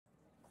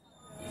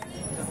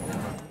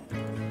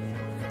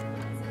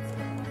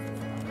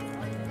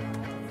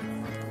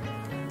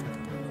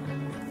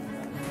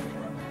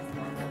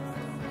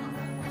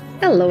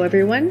Hello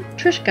everyone,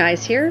 Trish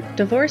Guys here,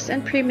 divorce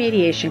and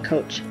pre-mediation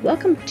coach.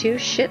 Welcome to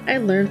Shit I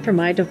Learned from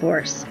My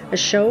Divorce, a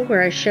show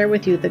where I share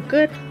with you the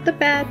good, the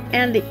bad,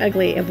 and the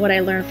ugly of what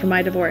I learned from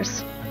my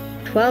divorce.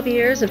 12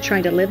 years of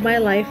trying to live my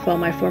life while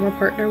my former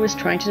partner was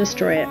trying to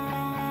destroy it.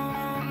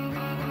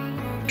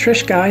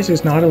 Trish Guys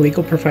is not a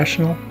legal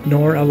professional,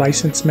 nor a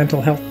licensed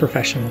mental health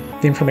professional.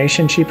 The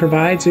information she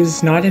provides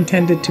is not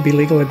intended to be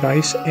legal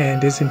advice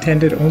and is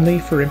intended only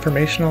for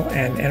informational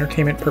and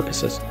entertainment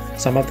purposes.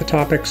 Some of the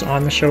topics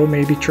on the show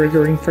may be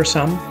triggering for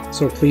some,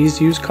 so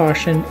please use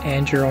caution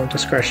and your own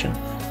discretion.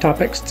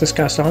 Topics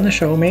discussed on the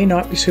show may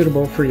not be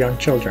suitable for young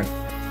children.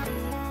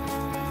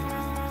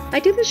 I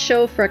do this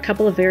show for a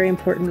couple of very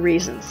important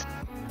reasons.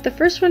 The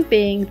first one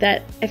being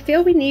that I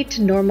feel we need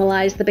to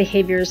normalize the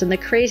behaviors and the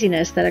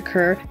craziness that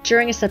occur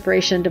during a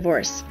separation and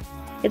divorce.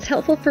 It's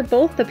helpful for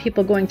both the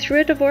people going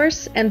through a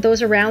divorce and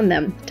those around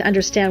them to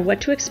understand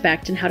what to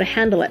expect and how to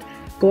handle it.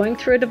 Going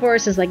through a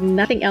divorce is like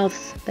nothing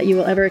else that you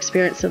will ever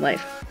experience in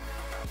life.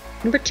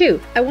 Number two,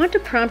 I want to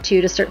prompt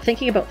you to start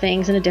thinking about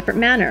things in a different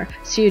manner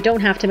so you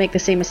don't have to make the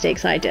same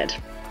mistakes I did.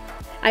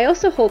 I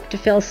also hope to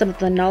fill some of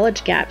the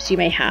knowledge gaps you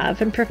may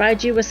have and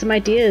provide you with some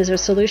ideas or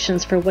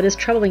solutions for what is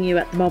troubling you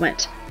at the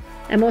moment.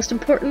 And most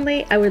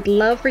importantly, I would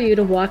love for you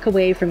to walk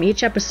away from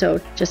each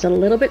episode just a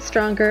little bit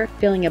stronger,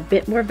 feeling a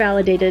bit more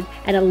validated,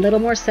 and a little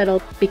more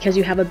settled because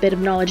you have a bit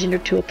of knowledge in your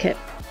toolkit.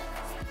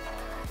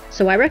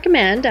 So I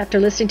recommend, after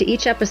listening to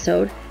each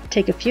episode,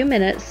 take a few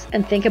minutes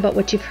and think about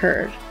what you've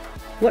heard.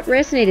 What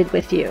resonated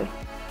with you?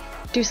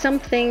 Do some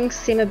things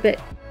seem a bit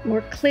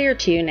more clear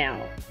to you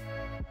now?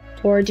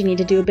 Or do you need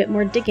to do a bit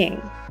more digging?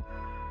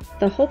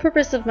 The whole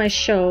purpose of my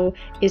show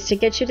is to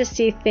get you to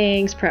see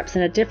things perhaps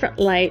in a different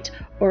light,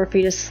 or for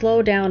you to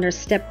slow down or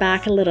step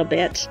back a little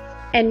bit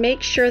and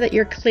make sure that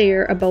you're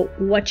clear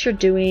about what you're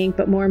doing,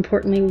 but more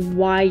importantly,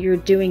 why you're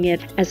doing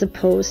it as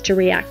opposed to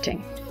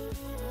reacting.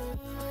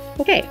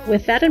 Okay,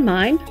 with that in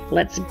mind,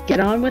 let's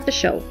get on with the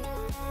show.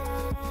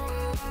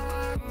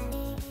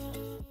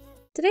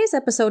 Today's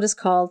episode is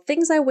called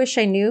Things I Wish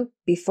I Knew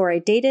Before I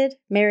Dated,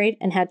 Married,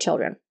 and Had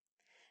Children.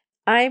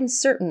 I'm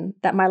certain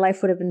that my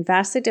life would have been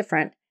vastly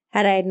different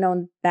had I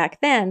known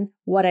back then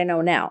what I know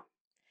now.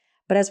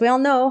 But as we all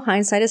know,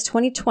 hindsight is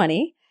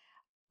 20/20.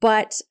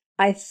 But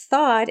I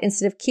thought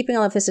instead of keeping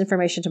all of this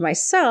information to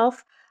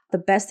myself, the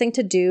best thing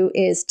to do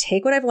is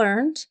take what I've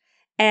learned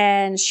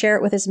and share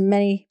it with as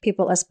many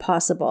people as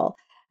possible,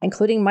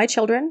 including my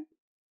children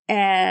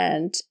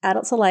and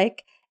adults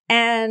alike.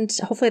 And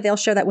hopefully they'll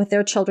share that with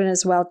their children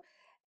as well,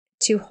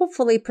 to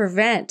hopefully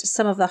prevent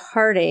some of the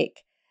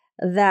heartache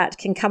that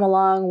can come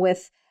along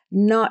with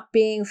not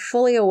being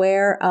fully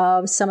aware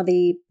of some of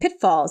the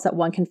pitfalls that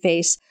one can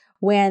face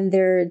when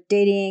they're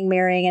dating,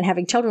 marrying, and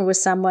having children with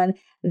someone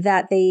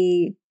that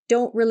they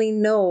don't really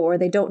know, or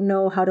they don't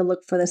know how to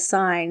look for the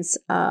signs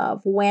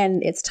of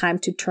when it's time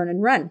to turn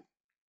and run.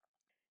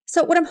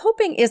 So what I'm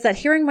hoping is that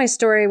hearing my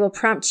story will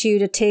prompt you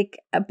to take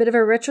a bit of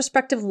a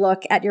retrospective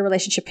look at your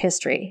relationship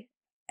history,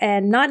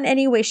 and not in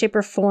any way, shape,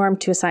 or form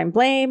to assign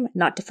blame,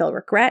 not to feel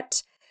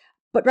regret,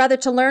 but rather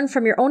to learn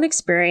from your own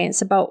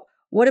experience about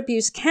what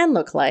abuse can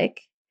look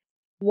like.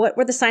 What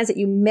were the signs that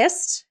you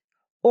missed?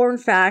 Or in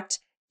fact,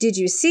 did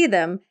you see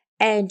them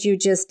and you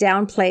just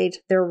downplayed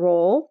their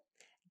role?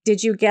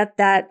 Did you get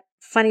that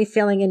funny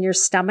feeling in your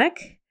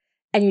stomach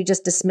and you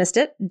just dismissed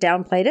it,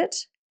 downplayed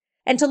it?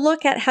 And to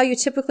look at how you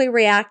typically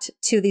react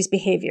to these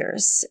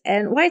behaviors.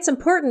 And why it's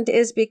important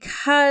is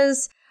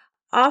because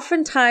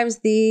oftentimes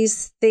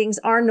these things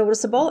are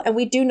noticeable, and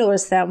we do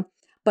notice them,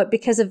 but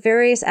because of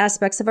various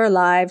aspects of our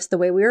lives, the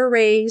way we were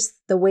raised,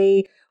 the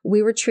way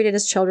we were treated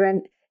as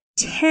children,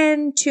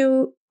 tend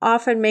to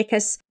often make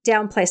us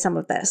downplay some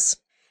of this.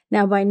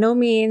 Now, by no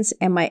means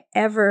am I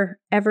ever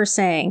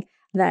saying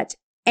that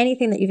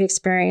anything that you've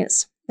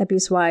experienced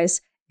abuse-wise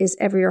is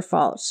ever your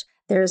fault.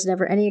 There is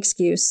never any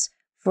excuse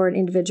for an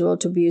individual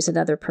to abuse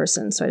another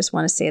person. So I just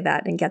want to say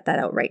that and get that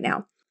out right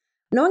now.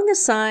 Knowing the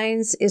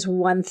signs is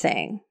one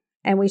thing.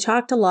 And we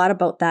talked a lot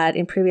about that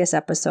in previous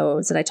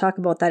episodes. And I talk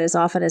about that as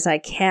often as I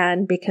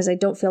can because I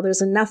don't feel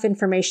there's enough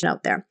information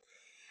out there.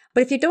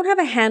 But if you don't have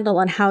a handle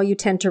on how you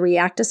tend to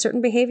react to certain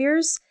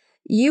behaviors,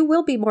 you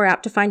will be more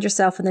apt to find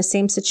yourself in the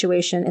same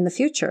situation in the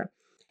future.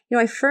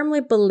 I firmly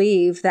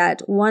believe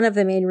that one of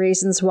the main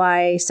reasons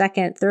why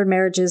second, third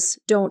marriages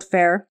don't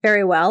fare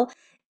very well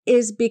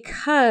is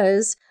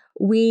because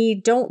we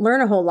don't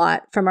learn a whole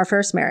lot from our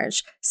first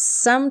marriage.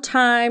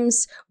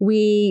 Sometimes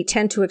we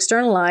tend to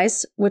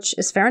externalize, which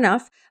is fair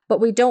enough,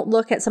 but we don't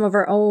look at some of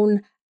our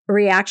own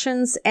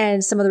reactions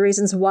and some of the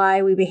reasons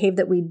why we behave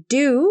that we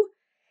do.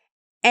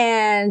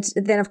 And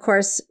then, of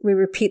course, we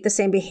repeat the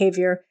same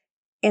behavior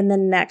in the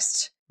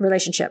next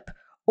relationship,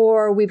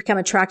 or we become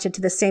attracted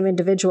to the same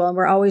individual. And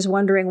we're always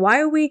wondering, why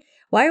are we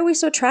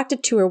so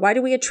attracted to her? Why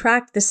do we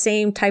attract the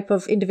same type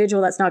of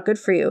individual that's not good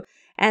for you?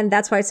 And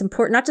that's why it's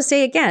important not to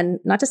say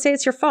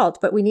it's your fault,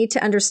 but we need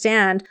to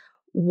understand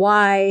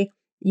why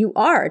you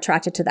are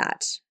attracted to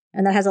that.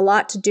 And that has a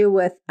lot to do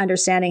with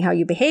understanding how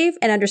you behave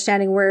and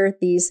understanding where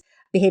these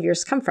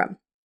behaviors come from.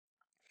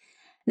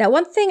 Now,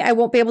 one thing I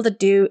won't be able to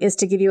do is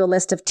to give you a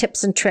list of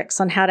tips and tricks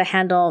on how to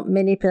handle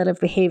manipulative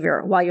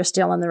behavior while you're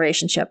still in the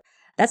relationship.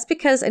 That's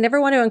because I never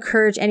want to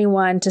encourage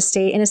anyone to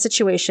stay in a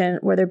situation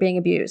where they're being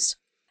abused.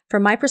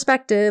 From my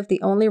perspective,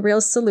 the only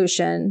real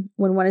solution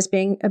when one is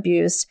being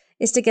abused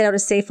is to get out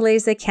as safely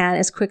as they can,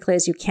 as quickly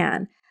as you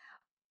can.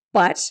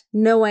 But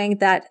knowing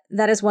that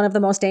that is one of the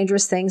most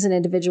dangerous things an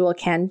individual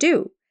can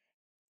do.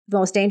 The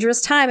most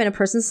dangerous time in a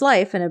person's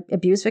life, an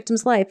abuse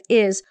victim's life,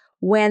 is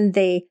when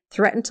they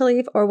threaten to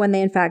leave or when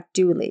they in fact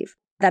do leave.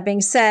 That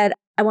being said,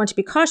 I want to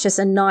be cautious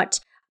and not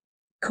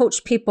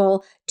coach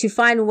people to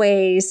find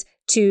ways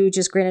to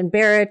just grin and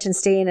bear it and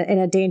stay in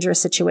a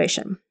dangerous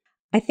situation.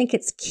 I think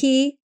it's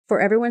key for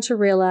everyone to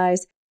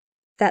realize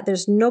that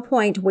there's no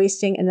point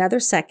wasting another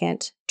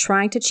second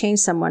trying to change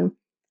someone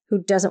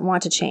who doesn't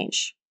want to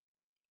change,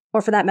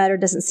 or for that matter,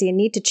 doesn't see a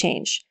need to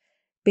change,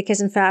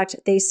 because in fact,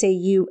 they see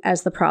you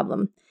as the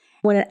problem.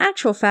 When in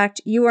actual fact,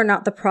 you are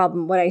not the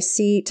problem. What I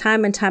see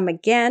time and time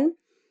again,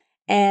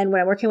 and when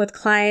I'm working with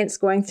clients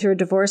going through a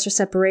divorce or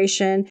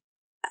separation,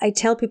 I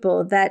tell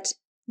people that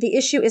the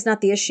issue is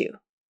not the issue.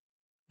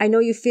 I know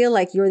you feel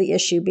like you're the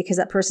issue because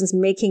that person's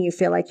making you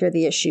feel like you're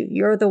the issue.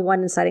 You're the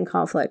one inciting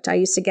conflict. I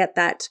used to get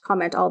that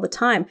comment all the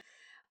time.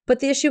 But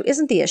the issue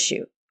isn't the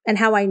issue. And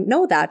how I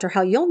know that, or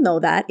how you'll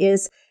know that,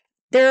 is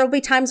there will be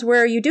times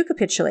where you do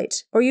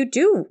capitulate or you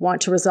do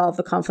want to resolve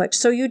the conflict.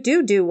 So you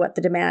do what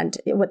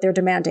they're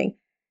demanding.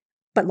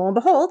 But lo and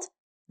behold,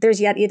 there's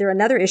yet either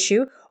another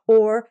issue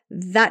or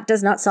that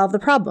does not solve the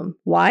problem.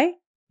 Why?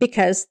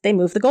 Because they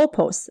move the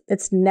goalposts.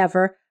 It's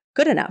never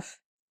good enough.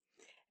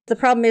 The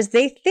problem is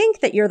they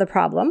think that you're the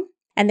problem,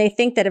 and they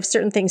think that if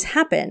certain things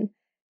happen,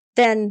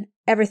 then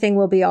everything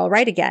will be all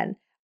right again.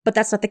 But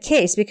that's not the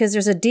case, because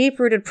there's a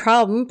deep-rooted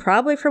problem,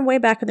 probably from way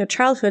back in their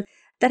childhood,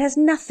 that has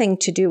nothing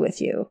to do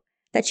with you,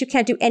 that you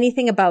can't do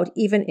anything about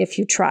even if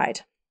you tried.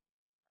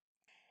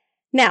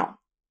 Now,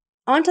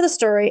 on to the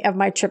story of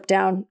my trip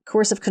down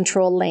coercive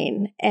control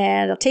lane.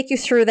 And I'll take you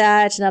through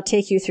that, and I'll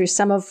take you through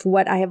some of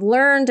what I have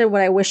learned and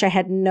what I wish I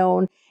had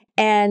known.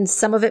 And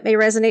some of it may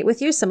resonate with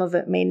you, some of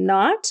it may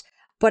not.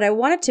 But I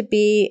want it to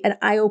be an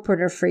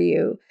eye-opener for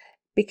you,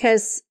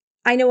 because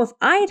I know if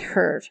I'd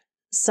heard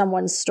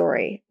someone's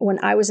story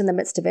when I was in the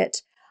midst of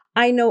it,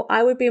 I know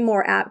I would be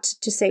more apt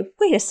to say,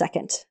 wait a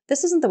second,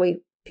 this isn't the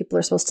way people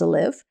are supposed to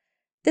live.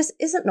 This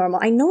isn't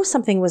normal. I know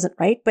something wasn't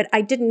right, but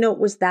I didn't know it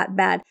was that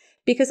bad.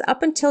 Because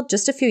up until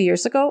just a few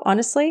years ago,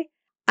 honestly,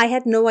 I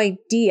had no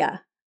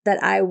idea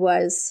that I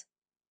was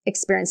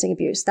experiencing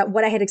abuse, that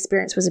what I had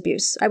experienced was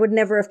abuse. I would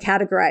never have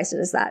categorized it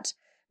as that,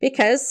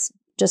 because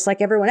just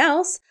like everyone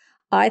else,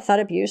 I thought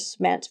abuse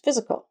meant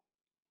physical.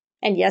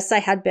 And yes, I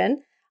had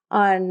been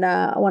on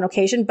one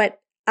occasion, but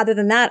other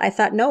than that, I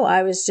thought, no,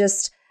 I was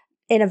just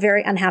in a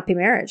very unhappy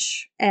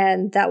marriage.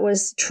 And that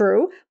was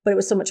true, but it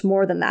was so much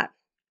more than that.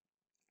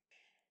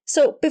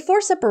 So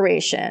before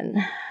separation,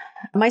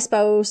 my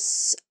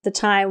spouse at the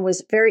time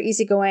was very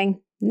easygoing,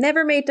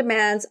 never made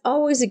demands,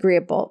 always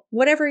agreeable,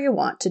 whatever you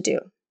want to do.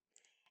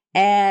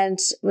 And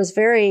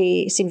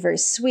seemed very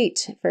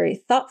sweet, very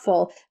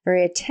thoughtful,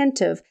 very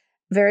attentive,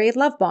 very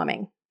love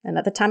bombing. And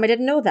at the time I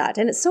didn't know that.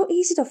 And it's so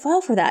easy to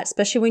fall for that,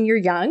 especially when you're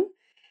young.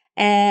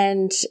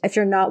 And if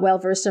you're not well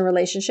versed in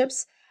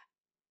relationships,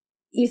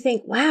 you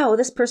think, wow,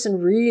 this person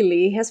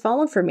really has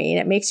fallen for me.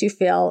 And it makes you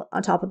feel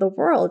on top of the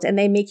world. And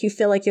they make you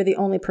feel like you're the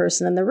only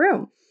person in the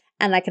room.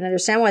 And I can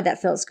understand why that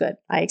feels good.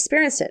 I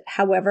experienced it.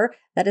 However,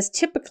 that is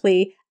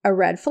typically a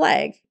red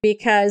flag,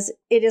 because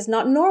it is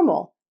not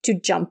normal to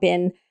jump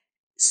in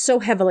so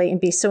heavily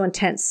and be so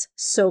intense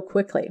so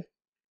quickly.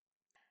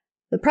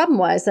 The problem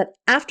was that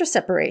after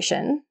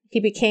separation, he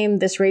became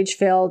this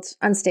rage-filled,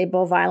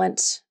 unstable,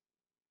 violent,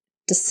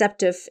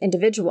 deceptive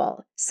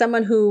individual,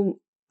 someone who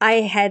I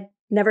had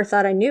never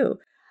thought I knew.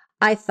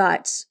 I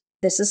thought,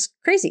 this is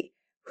crazy.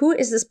 Who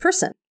is this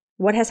person?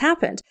 What has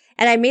happened?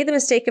 And I made the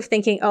mistake of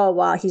thinking, oh,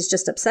 well, he's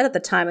just upset at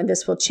the time and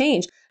this will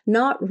change,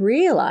 not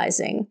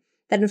realizing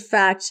that in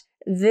fact,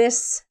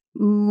 this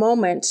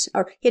moment,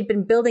 or he had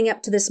been building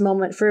up to this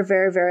moment for a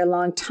very, very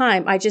long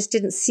time. I just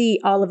didn't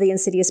see all of the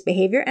insidious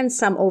behavior and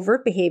some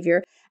overt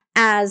behavior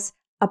as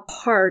a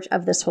part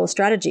of this whole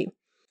strategy.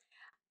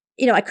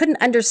 I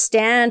couldn't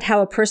understand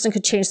how a person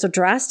could change so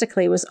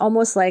drastically. It was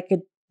almost like a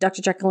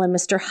Dr. Jekyll and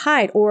Mr.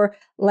 Hyde, or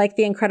like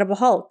the Incredible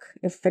Hulk,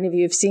 if any of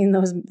you have seen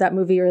that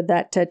movie or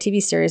that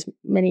TV series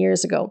many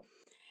years ago.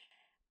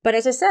 But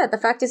as I said, the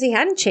fact is he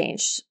hadn't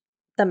changed.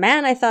 The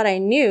man I thought I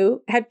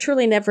knew had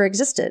truly never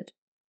existed.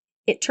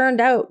 It turned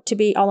out to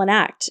be all an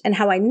act. And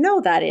how I know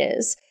that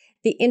is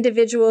the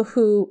individual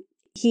who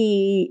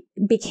he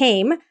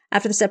became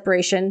after the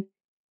separation,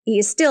 he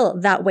is still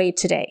that way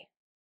today.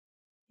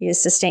 He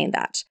has sustained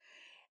that.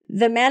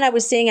 The man I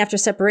was seeing after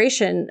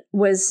separation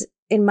was,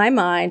 in my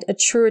mind, a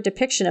truer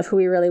depiction of who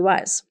he really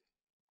was.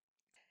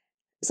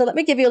 So let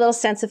me give you a little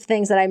sense of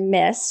things that I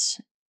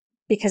missed,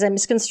 because I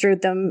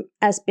misconstrued them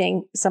as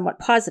being somewhat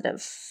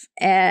positive.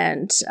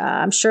 And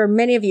I'm sure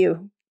many of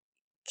you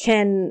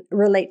can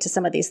relate to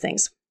some of these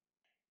things.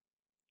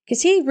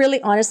 Because he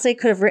really honestly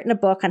could have written a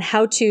book on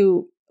how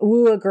to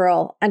woo a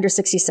girl under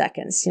 60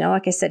 seconds.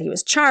 Like I said, he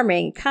was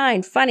charming,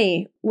 kind,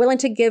 funny, willing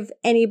to give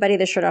anybody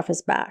the shirt off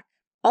his back.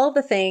 All of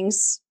the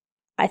things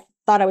I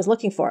thought I was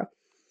looking for.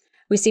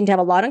 We seemed to have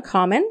a lot in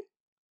common.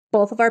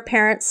 Both of our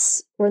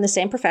parents were in the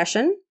same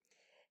profession.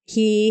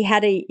 He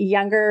had a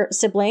younger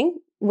sibling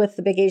with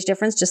the big age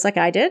difference, just like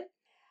I did.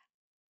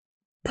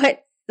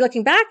 But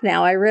looking back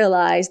now, I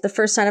realized the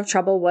first sign of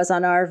trouble was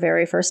on our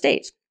very first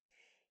date.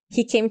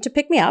 He came to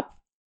pick me up,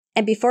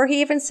 and before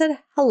he even said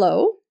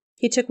hello,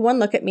 he took one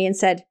look at me and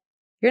said,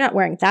 "You're not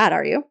wearing that,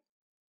 are you?"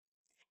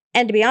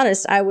 And to be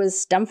honest, I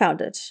was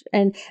dumbfounded.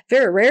 And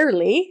very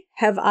rarely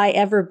have I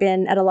ever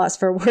been at a loss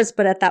for words,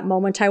 but at that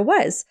moment I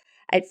was.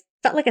 I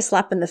felt like a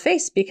slap in the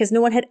face because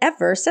no one had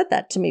ever said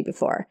that to me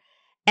before.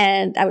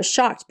 And I was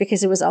shocked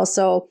because it was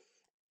also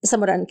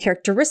somewhat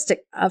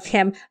uncharacteristic of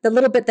him, the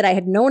little bit that I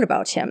had known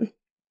about him,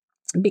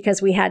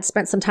 because we had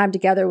spent some time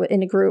together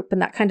in a group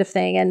and that kind of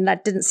thing. And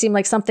that didn't seem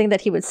like something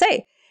that he would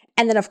say.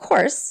 And then, of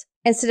course,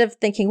 instead of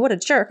thinking, what a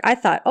jerk, I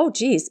thought, oh,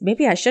 geez,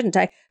 maybe I shouldn't.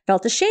 I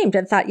felt ashamed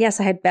and thought, yes,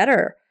 I had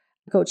better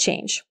go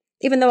change,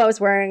 even though I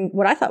was wearing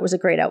what I thought was a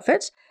great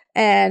outfit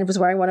and was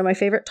wearing one of my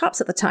favorite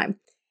tops at the time.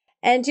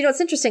 And,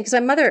 it's interesting because my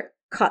mother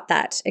caught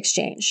that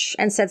exchange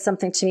and said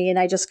something to me, and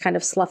I just kind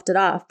of sloughed it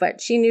off.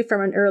 But she knew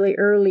from an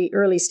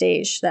early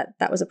stage that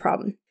that was a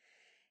problem.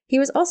 He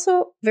was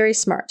also very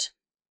smart,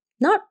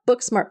 not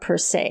book smart per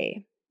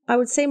se. I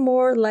would say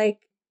more like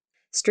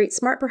street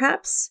smart,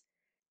 perhaps,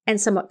 and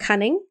somewhat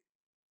cunning,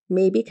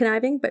 maybe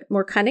conniving, but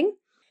more cunning.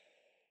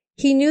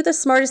 He knew the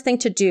smartest thing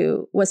to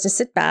do was to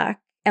sit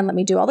back and let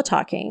me do all the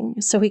talking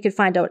so he could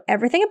find out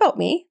everything about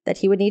me that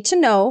he would need to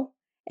know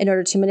in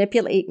order to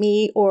manipulate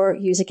me or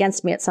use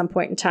against me at some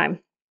point in time.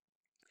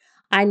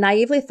 I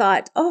naively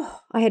thought,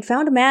 I had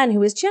found a man who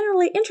was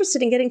generally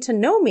interested in getting to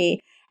know me.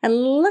 And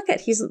look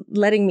at, he's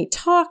letting me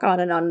talk on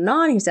and on and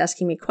on. He's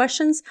asking me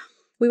questions.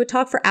 We would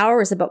talk for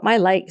hours about my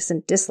likes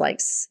and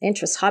dislikes,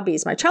 interests,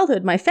 hobbies, my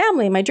childhood, my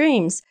family, my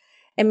dreams.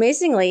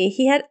 Amazingly,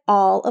 he had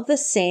all of the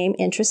same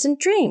interests and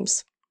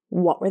dreams.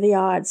 What were the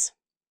odds?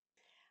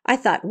 I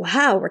thought,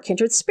 wow, we're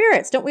kindred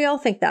spirits. Don't we all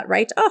think that,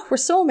 right? Oh, we're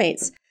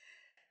soulmates.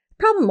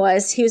 Problem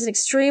was, he was an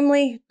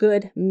extremely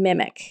good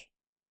mimic.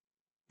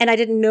 And I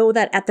didn't know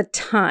that at the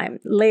time.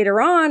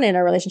 Later on in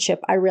our relationship,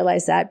 I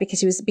realized that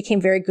because he became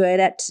very good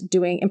at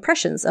doing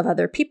impressions of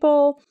other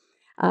people,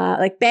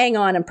 like bang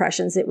on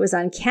impressions. It was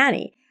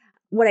uncanny.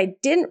 What I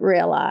didn't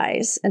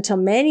realize until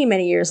many,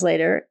 many years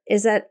later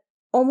is that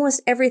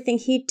almost everything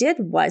he did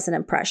was an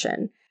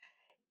impression.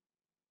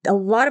 A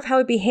lot of how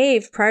he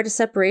behaved prior to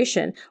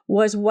separation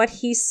was what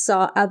he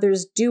saw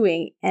others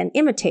doing and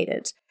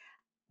imitated,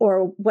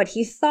 or what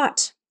he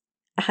thought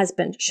a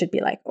husband should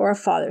be like, or a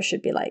father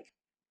should be like.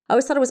 I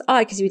always thought it was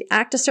odd because he would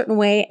act a certain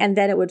way and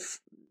then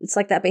it's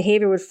like that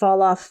behavior would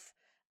fall off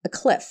a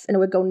cliff and it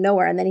would go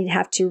nowhere and then he'd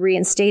have to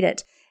reinstate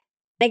it.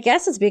 I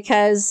guess it's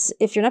because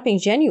if you're not being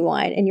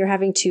genuine and you're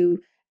having to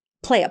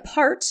play a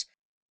part,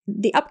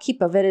 the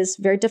upkeep of it is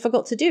very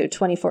difficult to do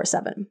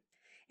 24/7.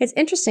 It's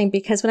interesting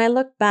because when I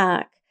look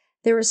back,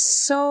 there were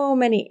so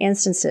many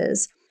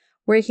instances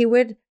where he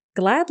would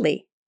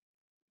gladly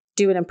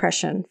do an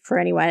impression for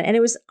anyone. And it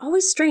was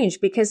always strange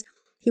because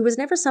he was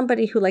never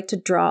somebody who liked to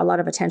draw a lot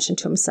of attention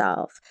to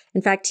himself.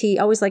 In fact, he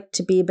always liked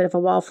to be a bit of a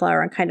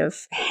wallflower and kind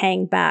of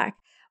hang back.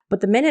 But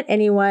the minute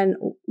anyone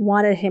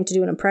wanted him to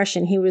do an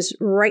impression, he was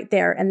right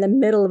there in the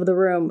middle of the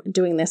room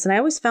doing this. And I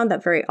always found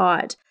that very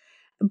odd.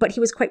 But he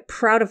was quite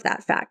proud of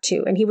that fact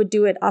too. And he would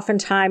do it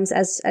oftentimes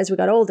as we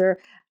got older,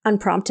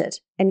 unprompted.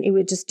 And he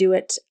would just do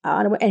it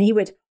and he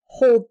would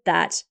hold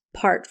that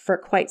part for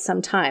quite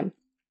some time.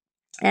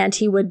 And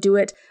he would do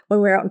it when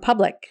we were out in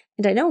public.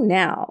 And I know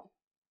now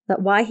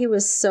that why he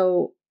was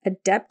so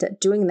adept at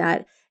doing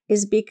that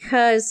is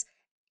because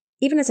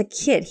even as a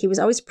kid, he was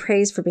always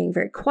praised for being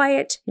very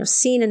quiet,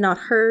 seen and not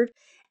heard.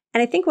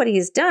 And I think what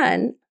he's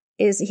done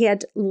is he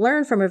had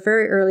learned from a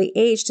very early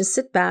age to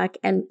sit back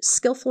and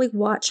skillfully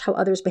watch how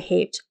others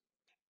behaved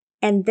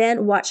and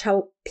then watch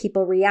how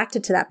people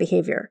reacted to that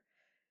behavior.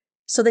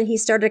 So then he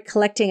started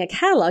collecting a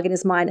catalog in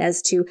his mind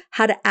as to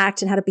how to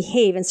act and how to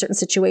behave in certain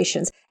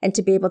situations and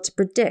to be able to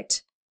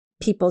predict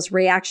people's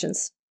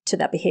reactions to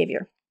that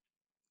behavior.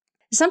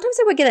 Sometimes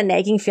I would get a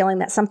nagging feeling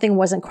that something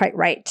wasn't quite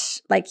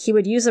right. Like he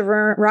would use the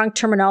wrong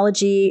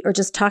terminology or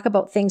just talk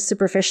about things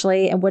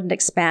superficially and wouldn't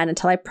expand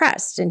until I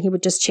pressed, and he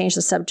would just change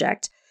the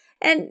subject.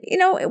 And,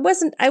 it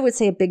wasn't, I would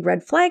say, a big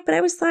red flag, but I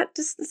always thought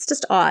it's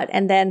just odd.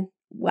 And then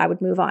I would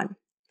move on.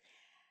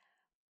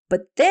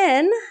 But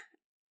then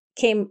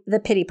came the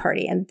pity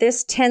party, and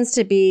this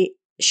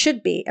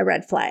should be a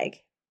red flag.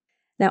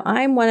 Now,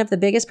 I'm one of the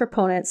biggest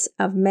proponents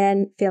of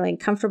men feeling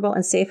comfortable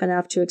and safe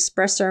enough to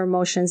express their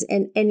emotions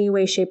in any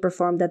way, shape, or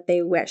form that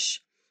they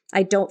wish.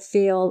 I don't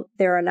feel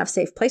there are enough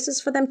safe places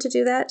for them to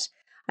do that.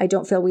 I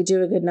don't feel we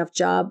do a good enough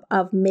job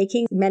of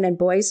making men and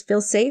boys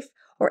feel safe,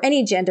 or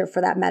any gender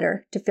for that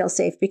matter, to feel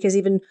safe, because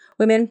even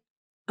women,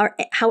 are,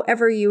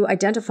 however you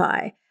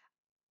identify,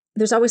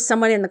 there's always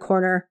someone in the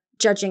corner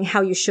judging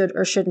how you should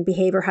or shouldn't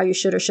behave or how you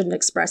should or shouldn't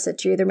express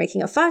it. You're either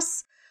making a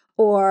fuss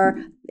or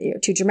you're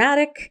too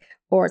dramatic,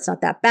 or it's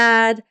not that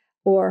bad,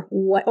 or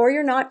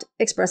you're not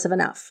expressive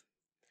enough.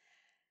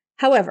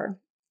 However,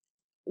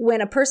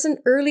 when a person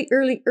early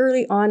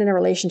on in a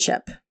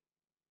relationship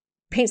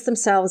paints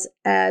themselves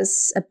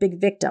as a big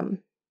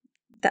victim,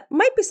 that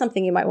might be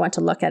something you might want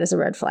to look at as a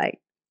red flag.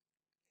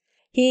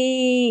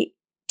 He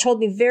told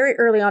me very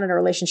early on in a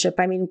relationship,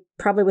 I mean,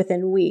 probably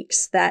within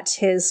weeks, that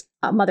his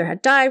mother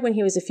had died when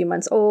he was a few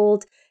months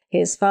old.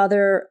 His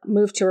father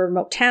moved to a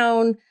remote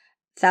town,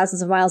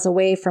 thousands of miles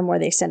away from where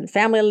the extended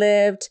family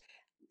lived,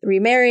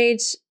 remarried,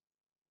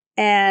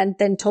 and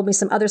then told me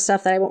some other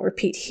stuff that I won't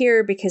repeat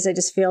here because I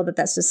just feel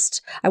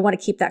that I want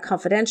to keep that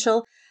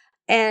confidential.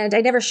 And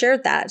I never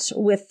shared that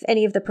with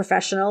any of the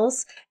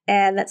professionals.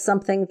 And that's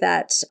something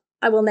that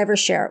I will never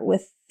share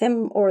with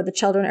them or the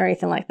children or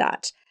anything like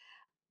that.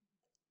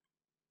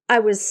 I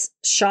was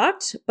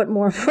shocked, but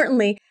more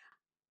importantly,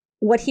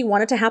 what he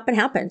wanted to happen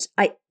happened.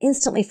 I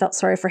instantly felt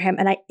sorry for him,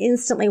 and I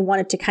instantly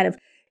wanted to kind of,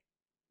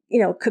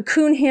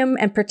 cocoon him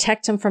and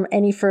protect him from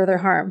any further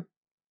harm.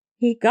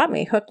 He got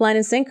me hook, line,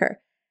 and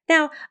sinker.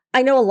 Now,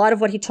 I know a lot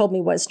of what he told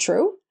me was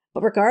true,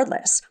 but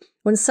regardless,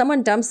 when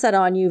someone dumps that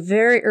on you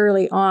very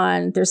early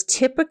on, there's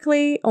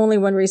typically only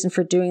one reason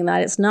for doing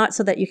that. It's not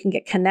so that you can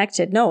get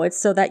connected. No, it's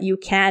so that you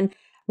can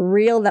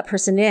reel that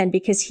person in,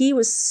 because he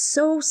was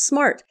so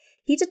smart.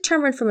 He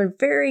determined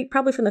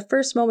probably from the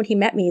first moment he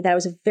met me, that I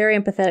was a very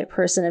empathetic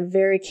person and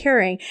very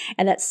caring.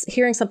 And that's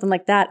hearing something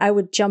like that, I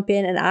would jump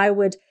in and I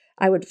would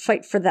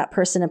fight for that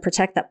person and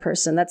protect that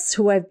person. That's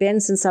who I've been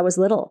since I was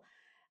little.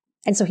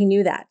 And so he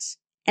knew that.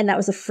 And that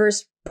was the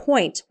first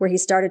point where he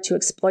started to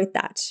exploit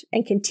that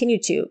and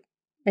continued to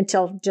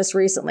until just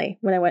recently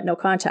when I went no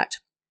contact.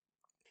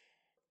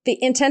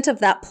 The intent of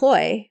that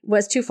ploy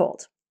was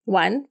twofold.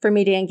 One, for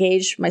me to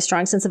engage my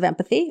strong sense of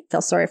empathy,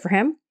 feel sorry for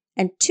him.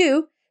 And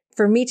two,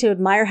 for me to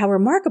admire how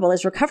remarkable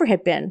his recovery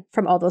had been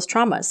from all those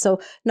traumas.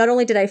 So not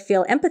only did I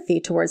feel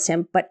empathy towards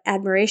him, but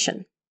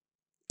admiration.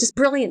 Just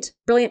brilliant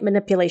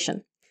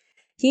manipulation.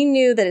 He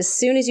knew that as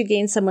soon as you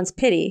gain someone's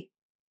pity,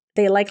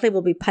 they likely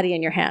will be putty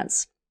in your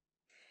hands.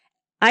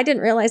 I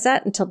didn't realize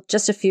that until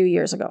just a few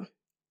years ago.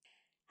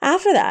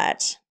 After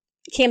that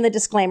came the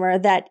disclaimer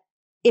that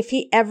if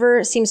he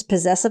ever seems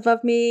possessive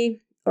of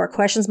me or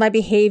questions my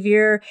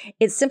behavior,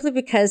 it's simply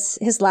because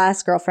his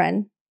last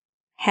girlfriend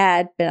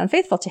had been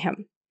unfaithful to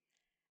him.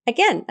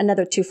 Again,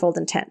 another twofold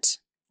intent.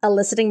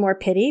 Eliciting more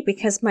pity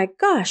because, my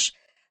gosh,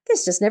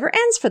 this just never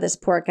ends for this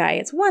poor guy.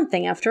 It's one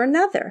thing after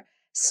another.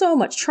 So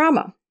much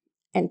trauma.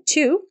 And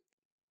two,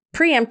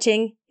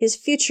 preempting his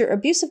future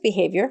abusive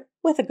behavior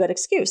with a good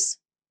excuse.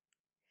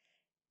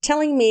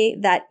 Telling me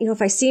that,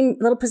 if I seem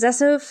a little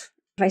possessive,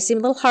 if I seem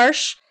a little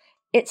harsh,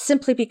 it's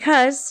simply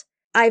because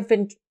I've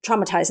been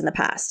traumatized in the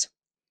past.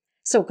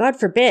 So God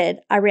forbid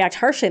I react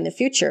harshly in the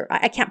future.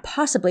 I can't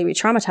possibly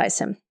re-traumatize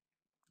him.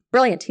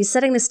 Brilliant. He's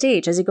setting the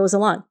stage as he goes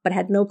along, but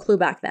had no clue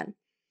back then.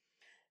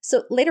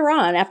 So later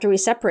on, after we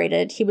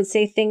separated, he would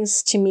say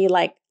things to me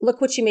like,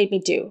 look what you made me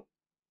do.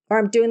 Or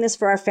I'm doing this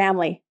for our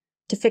family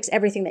to fix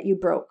everything that you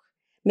broke,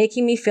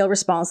 making me feel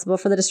responsible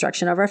for the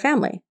destruction of our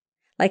family.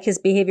 Like his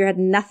behavior had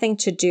nothing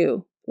to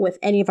do with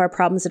any of our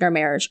problems in our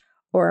marriage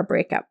or a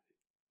breakup.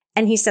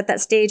 And he set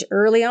that stage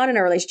early on in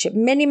our relationship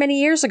many,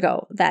 many years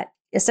ago that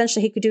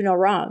essentially he could do no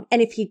wrong.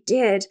 And if he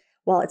did,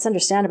 well, it's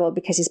understandable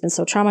because he's been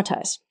so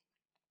traumatized.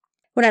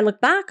 When I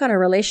look back on our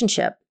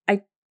relationship,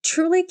 I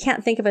truly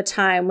can't think of a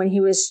time when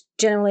he was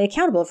generally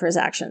accountable for his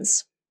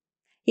actions.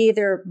 He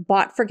either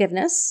bought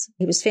forgiveness,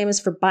 he was famous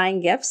for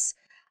buying gifts,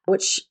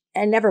 which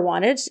I never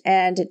wanted,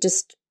 and it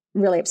just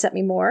really upset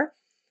me more,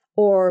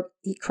 or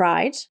he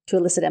cried to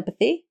elicit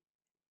empathy,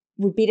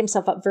 would beat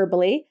himself up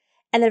verbally,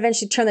 and then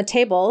eventually turn the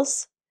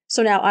tables.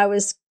 So now I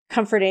was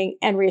comforting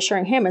and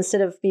reassuring him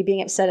instead of me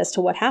being upset as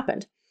to what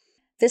happened.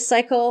 This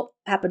cycle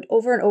happened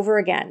over and over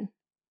again.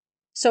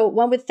 So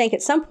one would think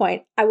at some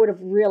point I would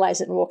have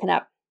realized it and woken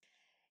up.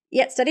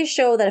 Yet studies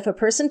show that if a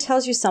person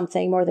tells you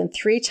something more than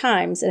 3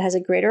 times, it has a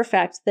greater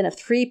effect than if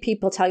 3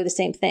 people tell you the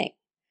same thing.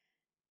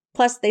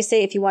 Plus, they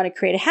say if you want to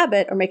create a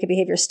habit or make a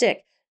behavior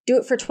stick, do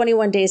it for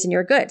 21 days and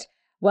you're good.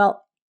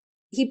 Well,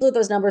 he blew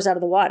those numbers out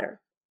of the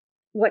water.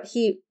 What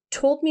he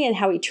told me and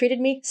how he treated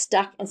me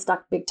stuck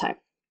big time.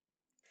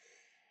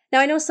 Now,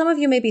 I know some of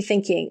you may be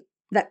thinking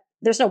that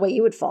there's no way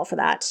you would fall for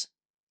that.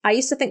 I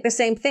used to think the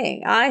same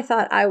thing. I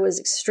thought I was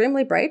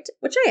extremely bright,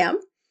 which I am,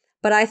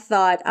 but I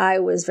thought I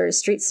was very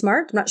street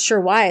smart. I'm not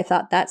sure why I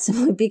thought that,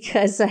 simply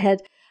because I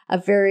had a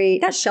very,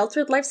 not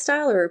sheltered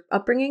lifestyle or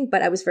upbringing,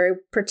 but I was very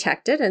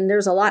protected. And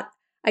there's a lot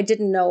I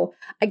didn't know.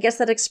 I guess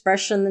that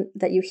expression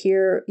that you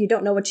hear, you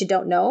don't know what you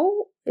don't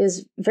know,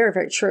 is very,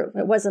 very true.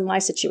 It was in my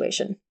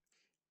situation.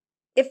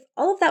 If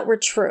all of that were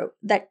true,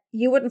 that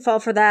you wouldn't fall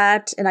for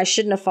that and I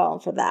shouldn't have fallen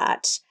for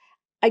that,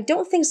 I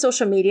don't think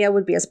social media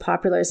would be as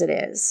popular as it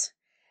is.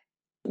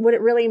 Would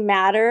it really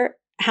matter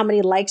how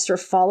many likes or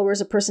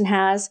followers a person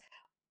has?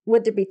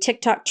 Would there be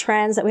TikTok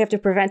trends that we have to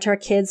prevent our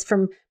kids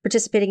from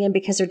participating in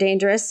because they're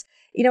dangerous?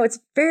 It's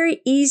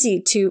very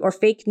easy or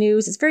fake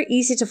news, it's very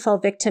easy to fall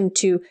victim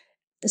to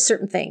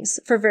certain things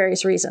for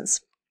various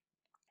reasons.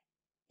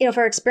 if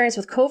our experience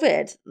with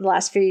COVID the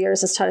last few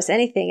years has taught us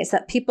anything, is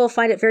that people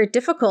find it very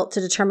difficult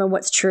to determine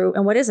what's true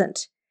and what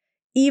isn't,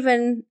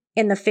 even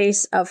in the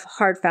face of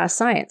hard, fast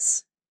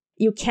science.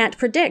 You can't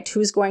predict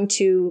who's going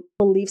to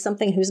believe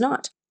something, who's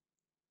not.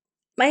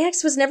 My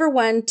ex was never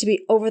one to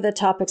be over the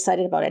top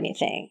excited about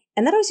anything.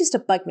 And that always used to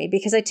bug me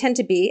because I tend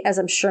to be, as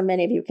I'm sure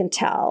many of you can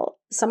tell,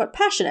 somewhat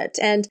passionate.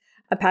 And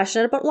I'm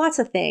passionate about lots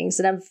of things.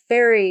 And I'm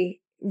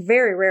very,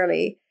 very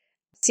rarely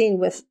seen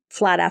with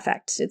flat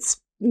affect.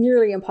 It's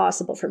nearly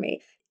impossible for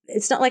me.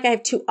 It's not like I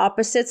have two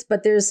opposites,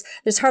 but there's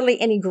hardly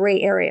any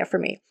gray area for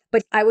me.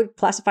 But I would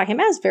classify him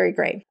as very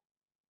gray.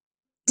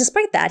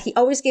 Despite that, he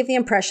always gave the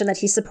impression that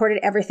he supported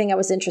everything I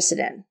was interested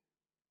in.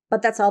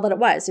 But that's all that it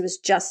was. It was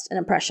just an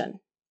impression.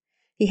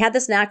 He had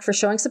this knack for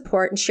showing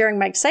support and sharing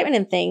my excitement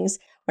in things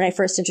when I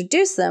first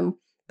introduced them,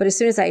 but as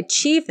soon as I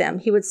achieved them,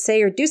 he would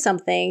say or do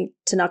something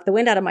to knock the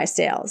wind out of my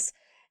sails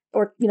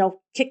or,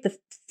 kick the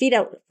feet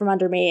out from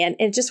under me, and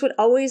it just would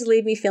always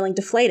leave me feeling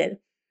deflated.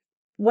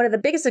 One of the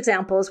biggest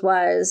examples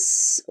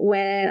was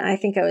when I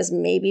think I was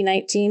maybe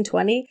 19,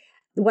 20.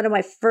 One of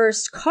my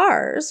first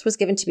cars was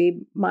given to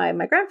me by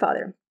my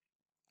grandfather.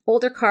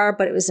 Older car,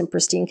 but it was in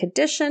pristine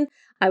condition.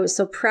 I was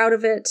so proud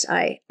of it.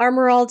 I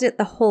armor-alled it,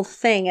 the whole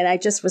thing, and I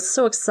just was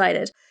so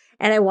excited.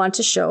 And I wanted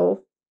to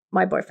show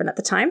my boyfriend at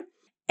the time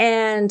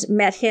and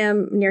met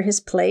him near his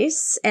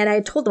place. And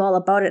I told him all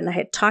about it, and I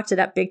had talked it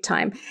up big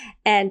time.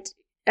 And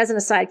as an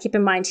aside, keep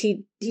in mind,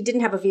 he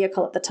didn't have a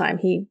vehicle at the time.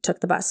 He took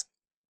the bus.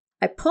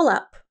 I pull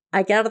up,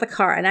 I get out of the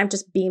car, and I'm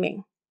just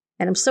beaming.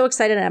 And I'm so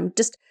excited, and I'm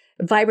just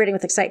vibrating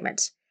with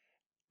excitement.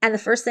 And the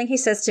first thing he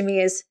says to me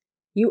is,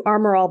 "You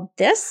armor-alled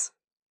this?"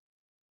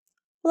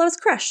 Well, I was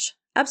crushed.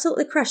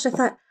 Absolutely crushed. I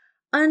thought,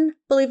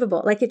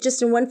 unbelievable. Like it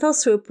just in one fell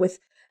swoop with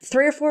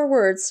 3 or 4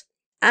 words,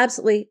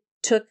 absolutely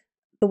took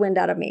the wind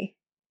out of me.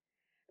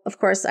 Of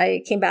course,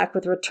 I came back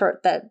with a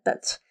retort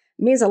that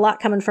means a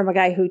lot coming from a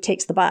guy who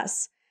takes the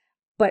bus.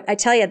 But I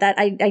tell you that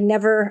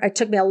it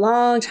took me a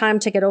long time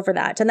to get over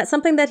that. And that's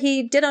something that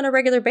he did on a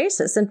regular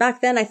basis. And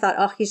back then I thought,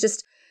 oh, he's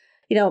just,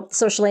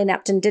 socially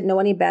inept and didn't know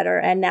any better.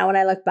 And now when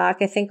I look back,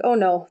 I think, oh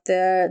no,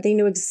 they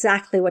knew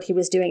exactly what he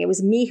was doing. It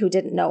was me who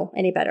didn't know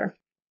any better.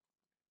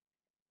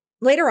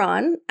 Later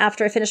on,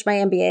 after I finished my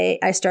MBA,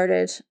 I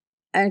started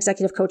an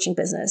executive coaching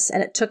business,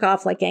 and it took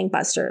off like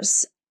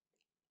gangbusters.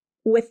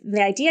 With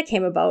the idea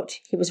came about,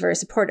 he was very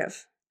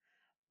supportive.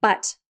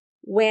 But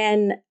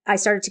when I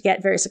started to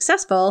get very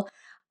successful,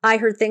 I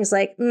heard things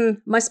like,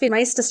 must be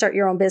nice to start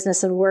your own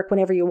business and work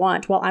whenever you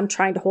want while I'm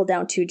trying to hold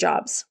down 2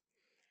 jobs.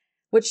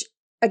 Which,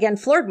 again,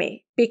 floored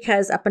me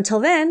because up until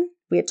then,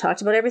 we had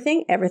talked about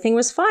everything. Everything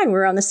was fine. We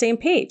were on the same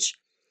page.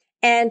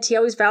 And he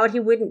always vowed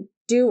he wouldn't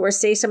do or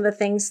say some of the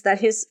things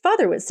that his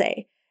father would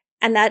say.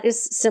 And that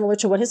is similar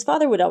to what his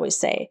father would always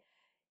say.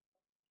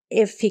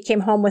 If he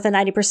came home with a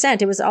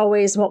 90%, it was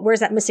always, well, where's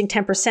that missing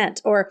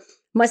 10%? Or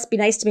must be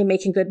nice to be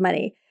making good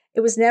money.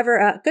 It was never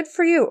a good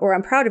for you, or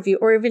I'm proud of you,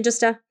 or even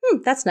just a,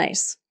 that's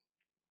nice.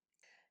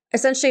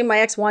 Essentially, my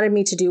ex wanted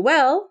me to do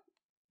well,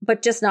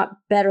 but just not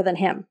better than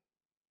him.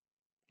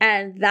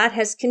 And that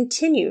has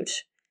continued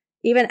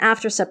even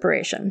after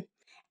separation.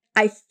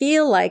 I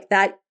feel like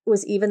that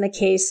was even the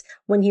case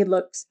when he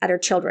looked at our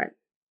children.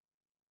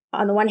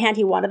 On the one hand,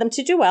 he wanted them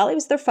to do well. He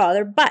was their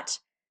father, but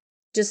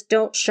just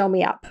don't show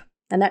me up.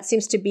 And that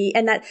seems to be,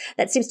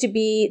 that seems to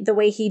be the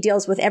way he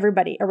deals with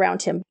everybody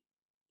around him.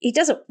 He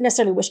doesn't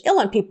necessarily wish ill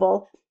on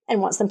people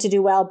and wants them to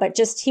do well, but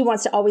just he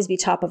wants to always be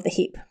top of the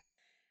heap.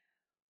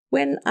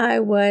 When I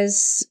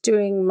was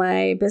doing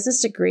my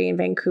business degree in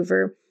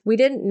Vancouver, we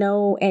didn't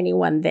know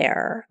anyone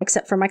there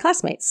except for my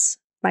classmates.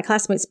 My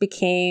classmates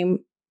became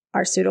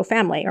our pseudo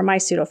family, or my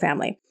pseudo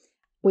family.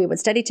 We would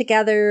study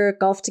together,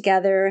 golf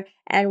together,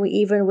 and we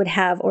even would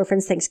have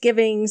orphans'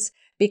 Thanksgivings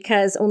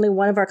because only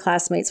one of our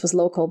classmates was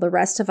local. The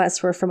rest of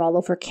us were from all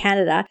over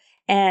Canada,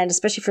 and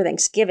especially for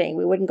Thanksgiving,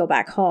 we wouldn't go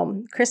back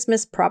home.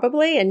 Christmas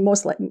probably, and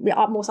most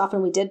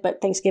often we did,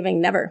 but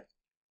Thanksgiving never.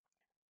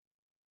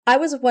 I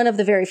was one of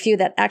the very few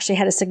that actually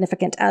had a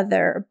significant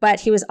other,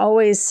 but he was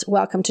always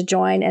welcome to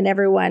join, and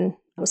everyone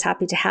was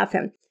happy to have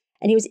him.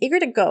 And he was eager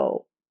to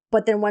go.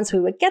 But then once we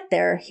would get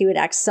there, he would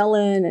act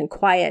sullen and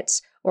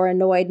quiet or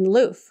annoyed and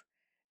aloof.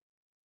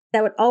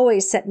 That would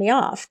always set me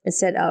off.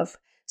 Instead of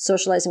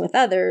socializing with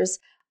others,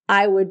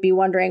 I would be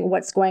wondering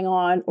what's going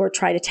on or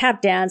try to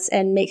tap dance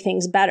and make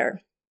things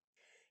better.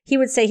 He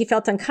would say he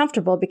felt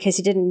uncomfortable because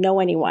he didn't know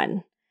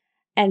anyone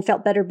and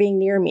felt better being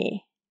near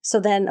me. So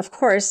then, of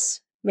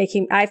course,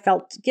 I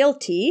felt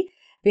guilty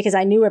because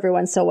I knew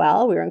everyone so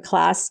well. We were in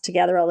class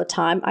together all the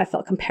time. I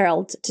felt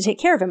compelled to take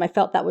care of him. I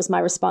felt that was my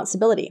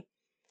responsibility.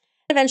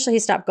 Eventually, he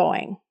stopped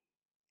going.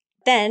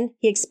 Then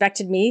he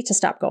expected me to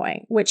stop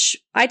going, which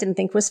I didn't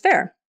think was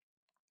fair.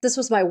 This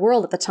was my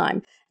world at the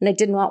time, and I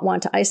did not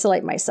want to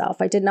isolate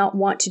myself. I did not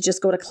want to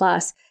just go to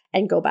class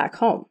and go back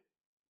home.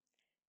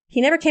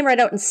 He never came right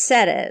out and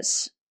said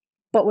it,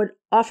 but would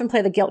often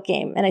play the guilt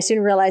game, and I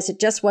soon realized it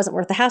just wasn't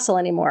worth the hassle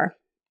anymore.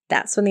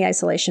 That's when the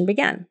isolation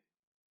began.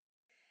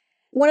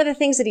 One of the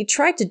things that he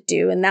tried to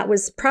do, and that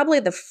was probably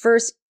the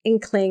first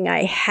inkling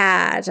I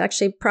had,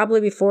 actually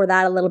probably before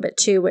that a little bit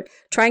too, but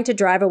trying to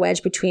drive a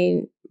wedge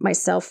between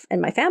myself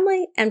and my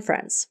family and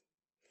friends.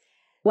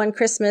 One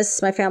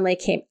Christmas, my family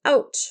came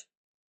out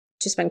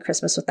to spend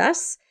Christmas with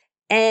us.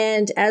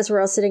 And as we're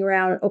all sitting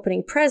around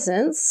opening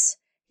presents,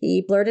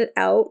 he blurted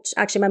out,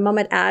 actually, my mom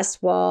had asked,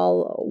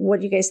 well, what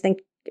do you guys think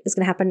is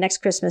going to happen next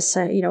Christmas?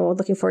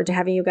 Looking forward to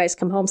having you guys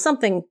come home,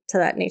 something to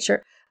that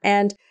nature.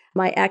 And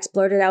my ex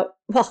blurted out,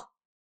 well,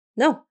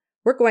 no,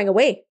 we're going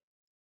away.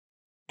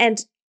 And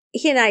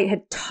he and I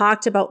had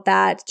talked about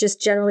that, just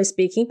generally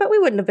speaking, but we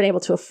wouldn't have been able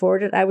to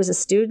afford it. I was a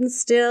student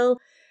still,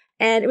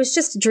 and it was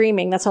just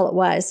dreaming. That's all it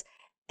was.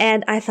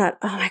 And I thought,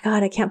 oh my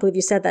God, I can't believe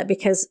you said that,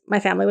 because my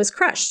family was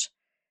crushed.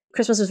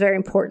 Christmas was very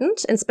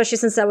important, and especially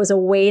since I was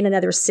away in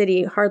another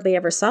city, hardly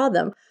ever saw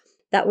them.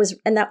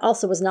 That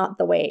also was not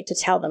the way to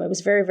tell them. It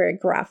was very, very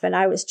gruff, and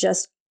I was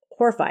just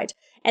horrified.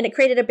 And it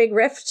created a big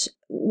rift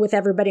with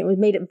everybody. It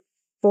made it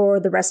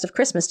for the rest of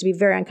Christmas to be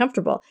very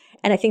uncomfortable.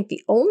 And I think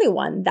the only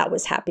one that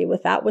was happy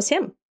with that was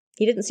him.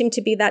 He didn't seem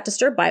to be that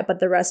disturbed by it, but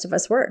the rest of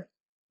us were.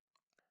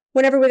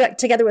 Whenever we got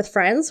together with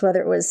friends,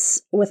 whether it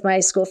was with my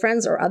school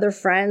friends or other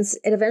friends,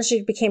 it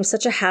eventually became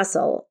such a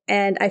hassle.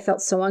 And I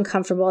felt so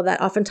uncomfortable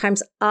that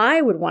oftentimes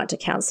I would want to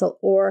cancel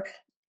or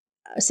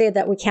say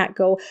that we can't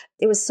go.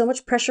 It was so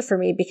much pressure for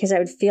me because I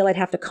would feel I'd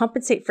have to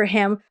compensate for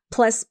him,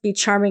 plus be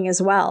charming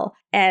as well.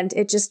 And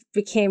it just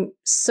became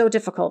so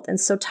difficult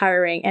and so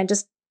tiring, and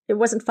it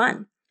wasn't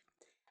fun.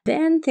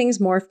 Then things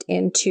morphed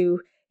into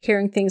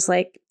hearing things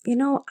like, I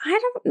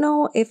don't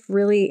know if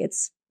really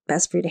it's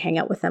best for you to hang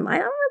out with them. I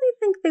don't really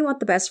think they want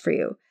the best for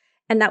you.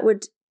 And that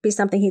would be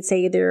something he'd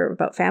say either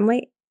about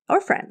family or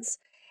friends.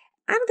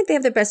 I don't think they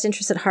have their best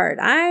interests at heart.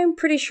 I'm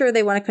pretty sure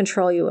they want to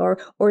control you,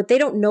 or they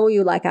don't know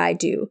you like I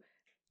do.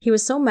 He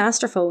was so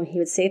masterful when he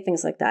would say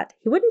things like that.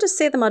 He wouldn't just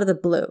say them out of the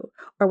blue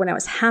or when I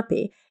was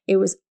happy. It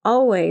was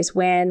always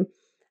when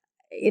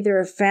either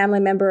a family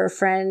member or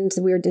friend,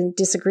 we were in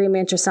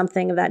disagreement or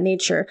something of that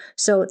nature.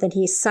 So then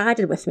he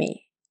sided with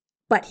me.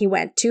 But he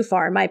went too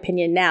far, in my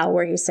opinion, now,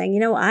 where he's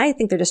saying, I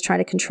think they're just trying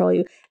to control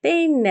you.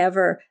 They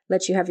never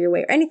let you have your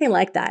way or anything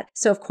like that.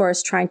 So, of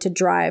course, trying to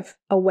drive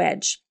a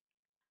wedge.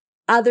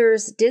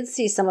 Others did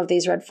see some of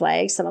these red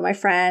flags, some of my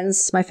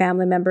friends, my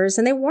family members,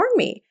 and they warned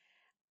me.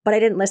 But I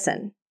didn't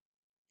listen.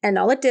 And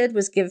all it did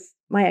was give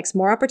my ex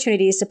more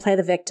opportunities to play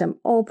the victim.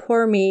 Oh,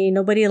 poor me.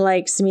 Nobody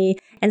likes me.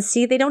 And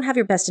see, they don't have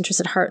your best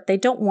interest at heart. They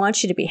don't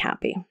want you to be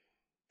happy.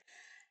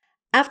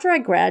 After I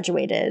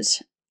graduated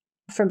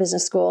from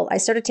business school, I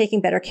started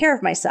taking better care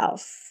of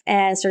myself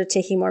and started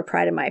taking more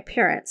pride in my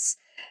appearance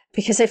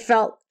because I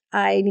felt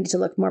I needed to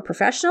look more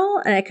professional,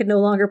 and I could no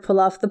longer pull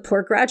off the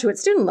poor graduate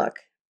student look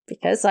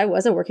because I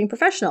was a working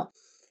professional.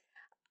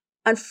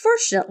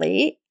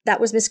 Unfortunately, that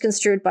was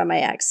misconstrued by my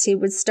ex. He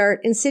would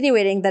start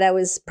insinuating that I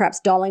was perhaps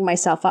dolling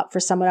myself up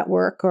for someone at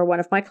work or one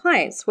of my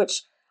clients,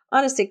 which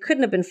honestly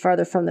couldn't have been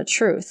farther from the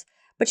truth.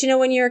 But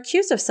when you're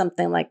accused of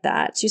something like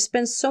that, you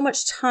spend so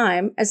much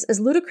time, as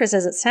ludicrous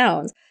as it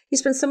sounds, you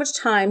spend so much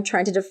time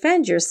trying to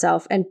defend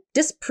yourself and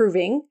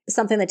disproving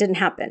something that didn't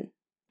happen.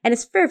 And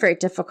it's very, very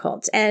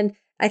difficult. And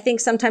I think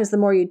sometimes the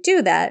more you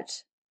do that,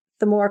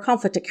 the more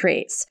conflict it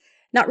creates.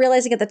 Not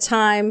realizing at the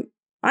time,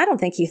 I don't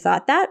think he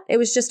thought that. It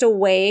was just a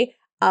way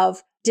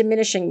of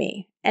diminishing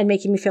me and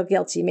making me feel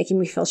guilty, making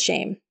me feel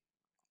shame,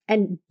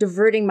 and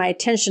diverting my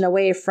attention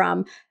away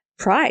from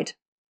pride.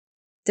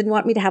 Didn't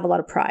want me to have a lot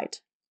of pride.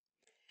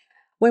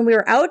 When we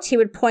were out, he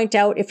would point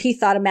out if he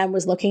thought a man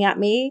was looking at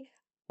me,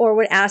 or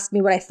would ask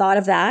me what I thought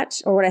of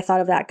that or what I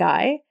thought of that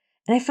guy.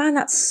 And I found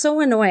that so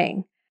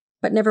annoying,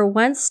 but never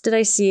once did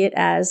I see it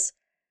as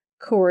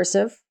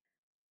coercive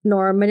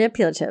nor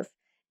manipulative.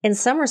 In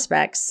some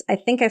respects, I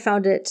think I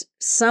found it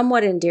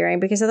somewhat endearing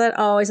because I thought,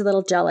 oh, he's a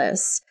little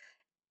jealous.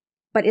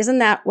 But isn't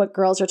that what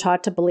girls are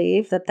taught to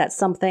believe, that that's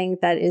something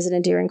that is an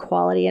endearing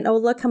quality? And, oh,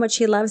 look how much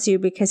he loves you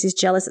because he's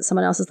jealous that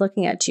someone else is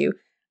looking at you.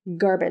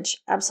 Garbage.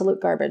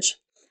 Absolute garbage.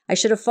 I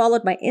should have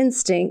followed my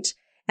instinct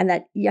and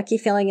that yucky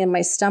feeling in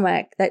my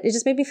stomach that it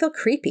just made me feel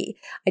creepy.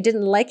 I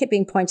didn't like it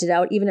being pointed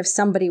out, even if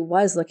somebody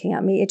was looking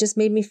at me. It just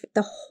made me,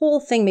 the whole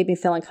thing made me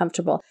feel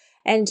uncomfortable.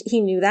 And he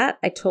knew that.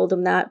 I told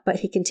him that, but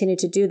he continued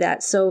to do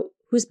that. So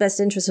whose best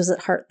interest was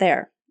at heart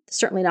there?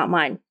 Certainly not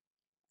mine.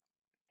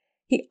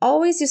 He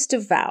always used to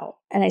vow,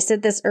 and I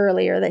said this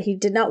earlier, that he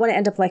did not want to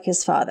end up like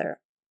his father.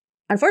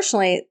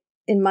 Unfortunately,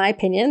 in my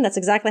opinion, that's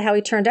exactly how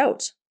he turned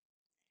out.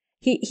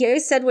 He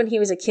always said when he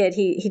was a kid,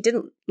 he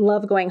didn't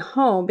love going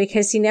home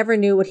because he never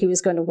knew what he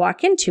was going to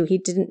walk into. He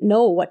didn't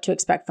know what to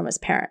expect from his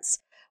parents,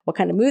 what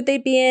kind of mood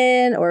they'd be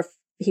in, or if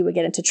he would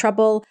get into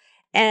trouble.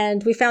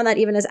 And we found that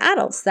even as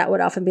adults, that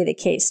would often be the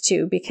case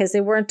too, because they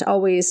weren't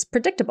always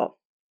predictable.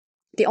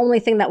 The only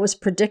thing that was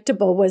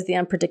predictable was the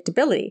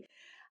unpredictability.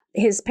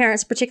 His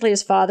parents, particularly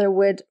his father,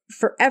 would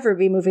forever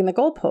be moving the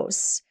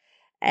goalposts.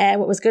 And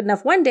what was good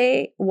enough one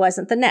day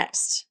wasn't the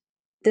next.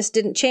 This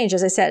didn't change.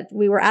 As I said,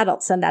 we were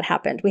adults and that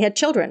happened. We had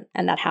children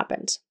and that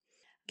happened.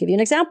 I'll give you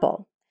an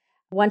example.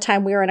 One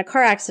time we were in a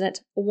car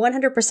accident,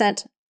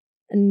 100%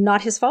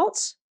 not his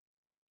fault.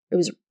 It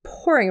was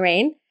pouring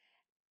rain.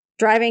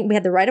 driving. We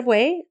had the right of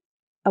way.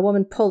 A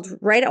woman pulled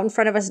right out in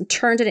front of us and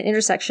turned at an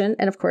intersection.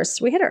 And of course,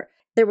 we hit her.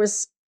 There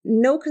was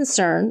no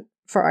concern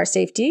for our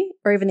safety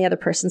or even the other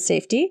person's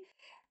safety.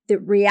 The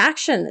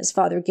reaction his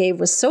father gave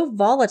was so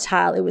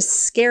volatile. It was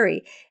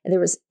scary. And there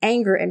was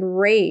anger and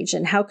rage.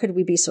 And how could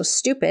we be so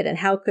stupid? And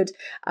how could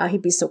he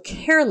be so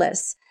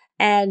careless?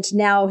 And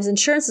now his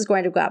insurance is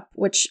going to go up,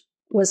 which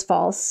was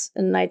false.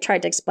 And I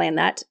tried to explain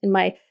that. In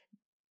my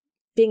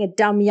being a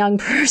dumb young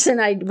person,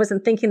 I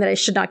wasn't thinking that I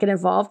should not get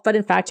involved. But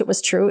in fact, it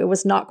was true. It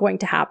was not going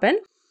to happen.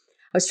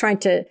 I was trying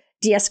to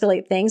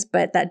de-escalate things,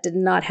 but that did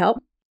not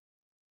help.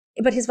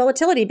 But his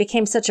volatility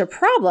became such a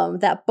problem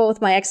that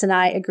both my ex and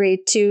I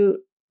agreed to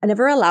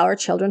never allow our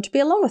children to be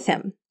alone with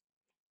him.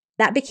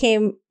 That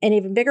became an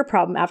even bigger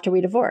problem after we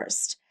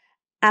divorced.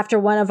 After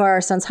one of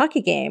our son's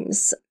hockey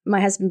games,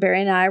 my husband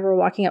Barry and I were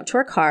walking up to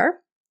our car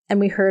and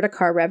we heard a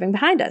car revving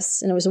behind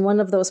us. And it was in one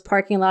of those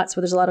parking lots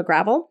where there's a lot of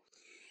gravel.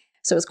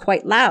 So it was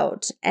quite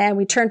loud. And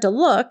we turned to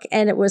look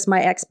and it was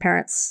my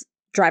ex-parents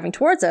driving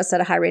towards us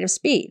at a high rate of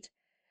speed.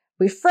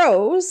 We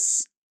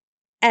froze.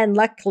 And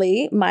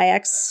luckily, my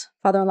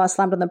ex-father-in-law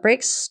slammed on the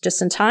brakes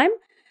just in time.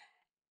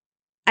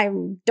 I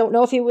don't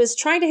know if he was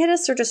trying to hit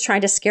us or just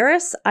trying to scare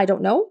us. I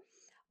don't know.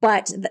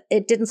 But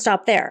it didn't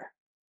stop there.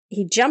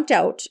 He jumped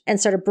out and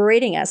started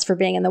berating us for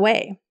being in the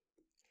way.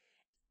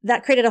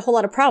 That created a whole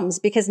lot of problems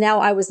because now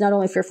I was not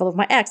only fearful of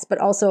my ex, but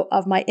also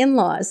of my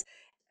in-laws.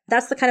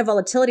 That's the kind of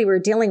volatility we were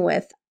dealing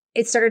with.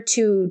 It started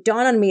to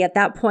dawn on me at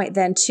that point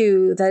then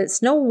too, that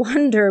it's no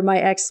wonder my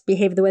ex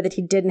behaved the way that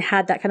he did and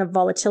had that kind of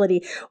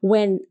volatility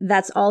when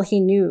that's all he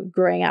knew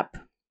growing up.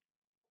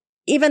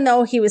 Even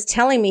though he was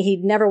telling me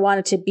he'd never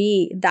wanted to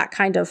be that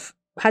kind of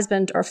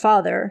husband or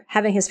father,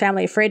 having his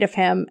family afraid of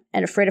him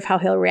and afraid of how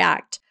he'll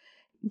react,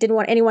 didn't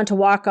want anyone to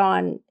walk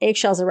on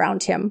eggshells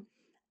around him.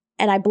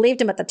 And I believed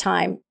him at the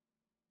time,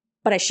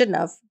 but I shouldn't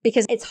have,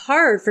 because it's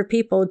hard for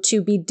people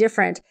to be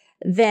different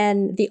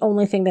than the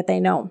only thing that they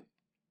know.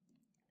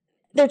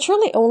 There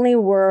truly only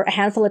were a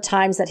handful of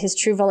times that his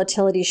true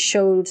volatility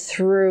showed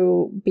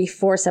through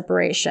before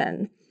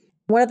separation.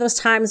 One of those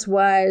times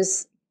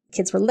was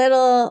kids were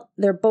little,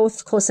 they're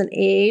both close in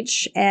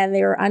age, and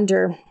they were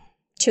under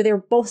 2. They were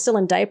both still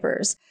in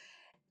diapers.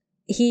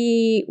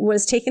 He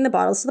was taking the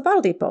bottles to the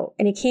bottle depot,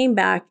 and he came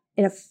back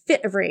in a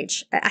fit of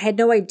rage. I had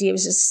no idea. He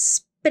was just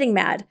spitting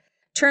mad.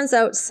 Turns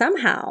out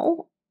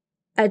somehow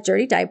a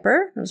dirty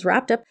diaper, it was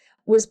wrapped up,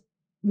 was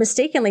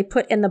mistakenly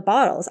put in the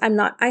bottles.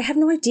 I have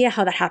no idea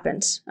how that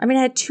happened. I mean,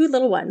 I had 2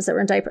 little ones that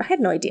were in diaper. I had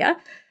no idea.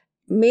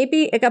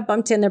 Maybe it got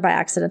bumped in there by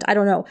accident. I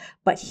don't know.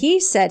 But he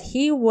said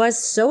he was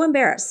so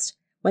embarrassed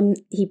when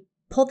he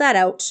pulled that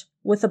out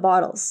with the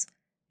bottles.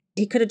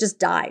 He could have just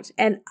died.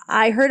 And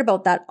I heard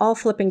about that all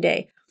flipping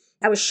day.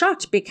 I was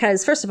shocked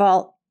because, first of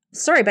all,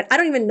 sorry, but I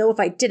don't even know if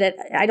I did it.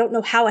 I don't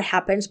know how it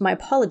happened. My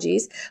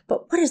apologies.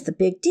 But what is the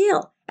big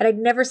deal? And I'd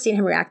never seen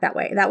him react that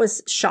way. That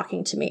was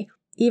shocking to me.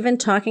 Even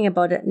talking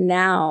about it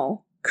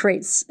now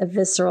creates a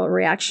visceral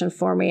reaction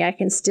for me. I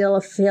can still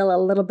feel a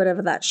little bit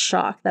of that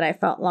shock that I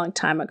felt a long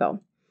time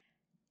ago.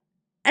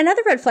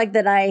 Another red flag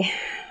that I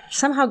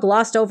somehow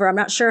glossed over, I'm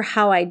not sure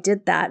how I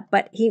did that,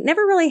 but he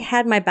never really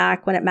had my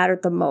back when it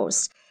mattered the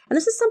most. And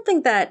this is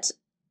something that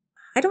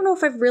I don't know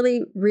if I've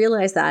really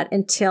realized that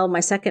until my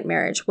second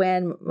marriage,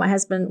 when my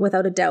husband,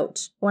 without a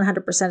doubt,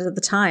 100% of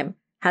the time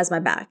has my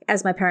back,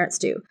 as my parents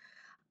do.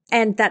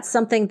 And that's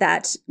something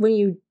that when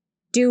you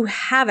do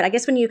have it, I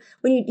guess when you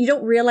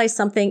don't realize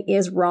something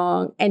is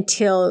wrong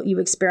until you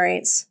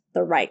experience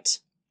the right.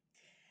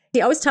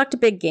 He always talked a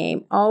big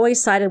game,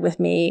 always sided with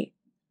me,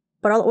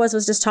 but all it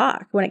was just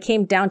talk. When it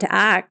came down to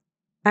act,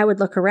 I would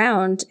look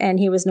around and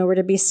he was nowhere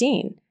to be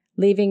seen,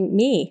 leaving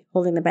me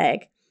holding the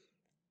bag.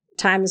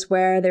 Times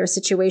where there were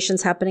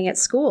situations happening at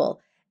school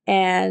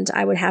and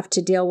I would have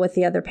to deal with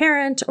the other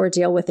parent or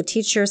deal with the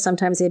teacher,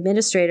 sometimes the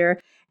administrator.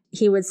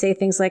 He would say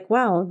things like,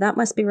 wow, that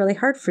must be really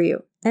hard for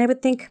you. And I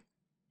would think,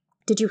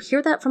 did you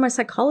hear that from a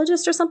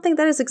psychologist or something?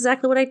 That is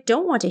exactly what I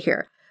don't want to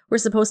hear. We're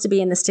supposed to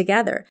be in this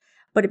together.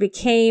 But it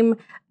became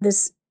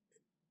this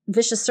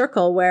vicious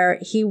circle where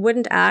he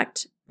wouldn't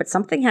act, but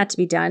something had to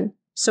be done.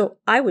 So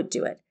I would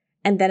do it.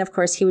 And then, of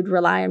course, he would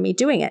rely on me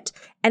doing it.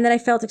 And then I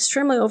felt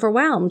extremely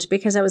overwhelmed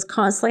because I was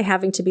constantly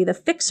having to be the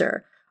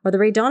fixer or the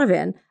Ray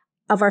Donovan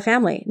of our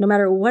family, no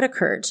matter what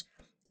occurred.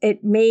 It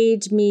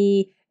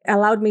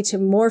allowed me to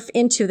morph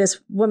into this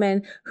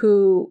woman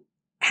who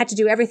had to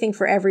do everything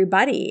for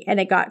everybody. And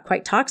it got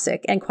quite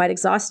toxic and quite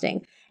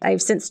exhausting.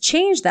 I've since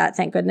changed that,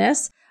 thank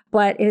goodness.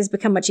 But it has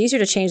become much easier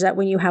to change that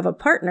when you have a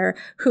partner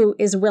who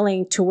is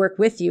willing to work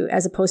with you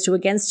as opposed to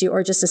against you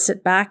or just to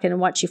sit back and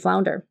watch you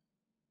flounder.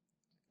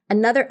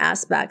 Another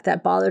aspect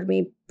that bothered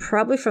me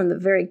probably from the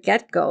very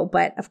get-go,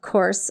 but of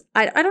course,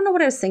 I don't know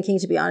what I was thinking,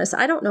 to be honest.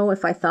 I don't know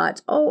if I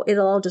thought, oh,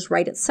 it'll all just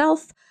right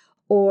itself,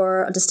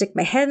 or I'll just stick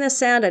my head in the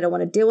sand. I don't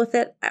want to deal with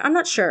it. I'm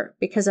not sure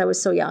because I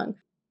was so young.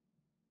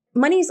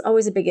 Money is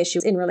always a big issue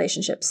in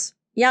relationships.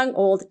 Young,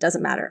 old, it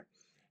doesn't matter.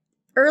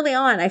 Early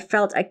on, I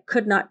felt I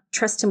could not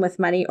trust him with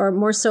money, or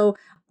more so,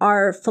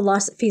 our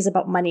philosophies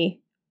about money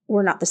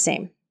were not the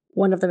same.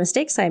 one of the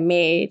mistakes I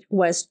made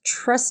was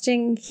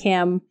trusting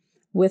him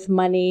with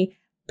money,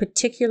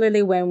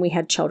 particularly when we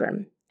had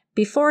children.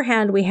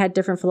 Beforehand, we had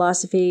different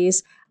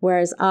philosophies,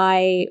 whereas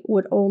I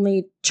would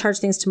only charge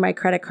things to my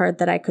credit card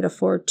that I could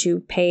afford to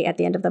pay at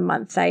the end of the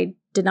month. I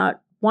did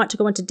not want to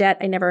go into debt.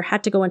 I never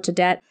had to go into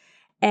debt.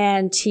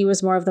 And he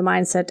was more of the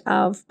mindset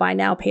of buy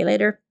now, pay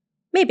later.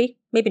 Maybe,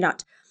 maybe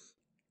not.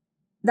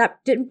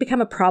 That didn't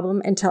become a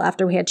problem until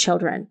after we had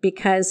children,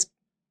 because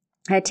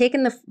I had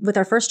taken with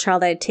our first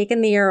child, I had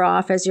taken the year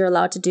off, as you're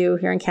allowed to do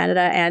here in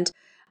Canada, and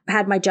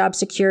had my job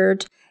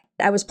secured.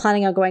 I was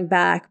planning on going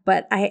back,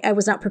 but I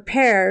was not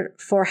prepared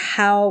for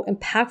how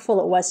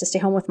impactful it was to stay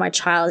home with my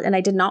child, and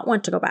I did not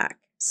want to go back.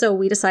 So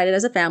we decided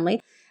as a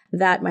family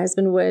that my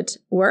husband would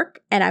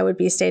work and I would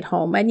be stayed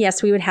home. And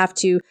yes, we would have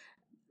to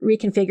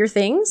reconfigure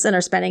things and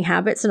our spending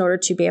habits in order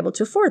to be able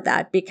to afford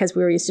that, because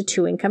we were used to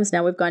 2 incomes.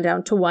 Now we've gone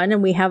down to 1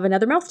 and we have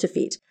another mouth to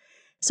feed.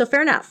 So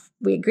fair enough.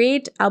 We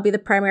agreed. I'll be the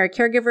primary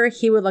caregiver.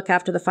 He would look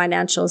after the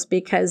financials,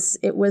 because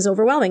it was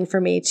overwhelming for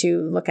me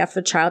to look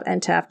after the child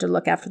and to have to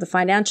look after the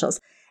financials.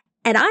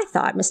 And I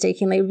thought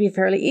mistakenly it would be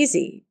fairly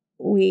easy.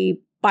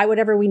 We buy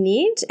whatever we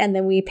need and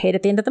then we pay it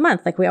at the end of the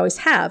month like we always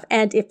have.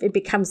 And if it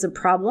becomes a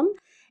problem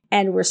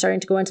and we're starting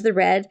to go into the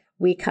red,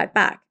 we cut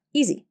back.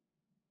 Easy.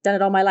 Done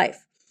it all my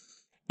life.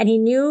 And he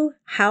knew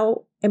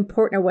how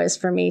important it was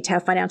for me to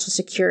have financial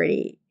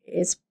security.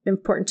 It's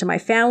important to my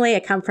family. I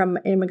come from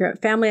an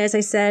immigrant family, as I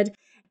said,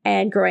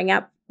 and growing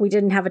up, we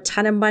didn't have a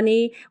ton of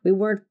money. We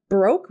weren't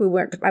broke. We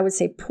weren't, I would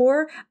say,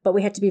 poor, but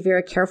we had to be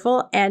very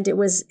careful. And it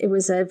was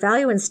a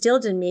value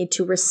instilled in me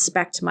to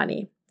respect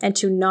money and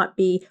to not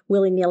be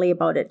willy-nilly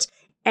about it,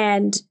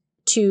 and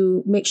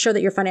to make sure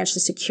that you're financially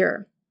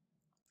secure.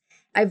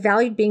 I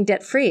valued being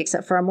debt-free,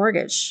 except for our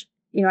mortgage.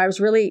 I was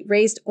really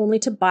raised only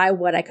to buy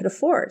what I could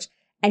afford.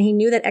 And he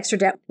knew that extra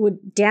debt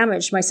would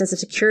damage my sense of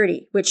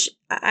security, which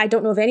I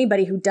don't know of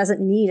anybody who doesn't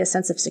need a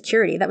sense of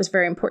security. That was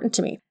very important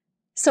to me.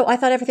 So I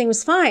thought everything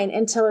was fine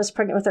until I was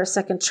pregnant with our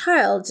second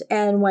child.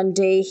 And one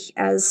day,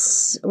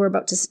 as we're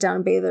about to sit down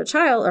and bathe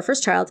our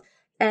first child,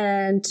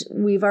 and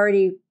we've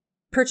already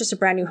purchased a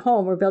brand new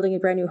home, we're building a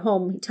brand new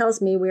home, he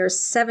tells me we are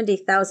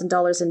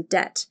 $70,000 in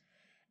debt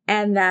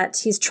and that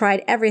he's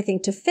tried everything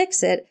to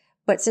fix it.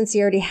 But since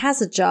he already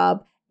has a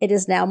job, it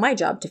is now my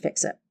job to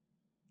fix it.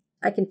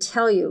 I can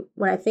tell you,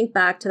 when I think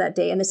back to that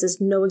day, and this is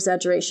no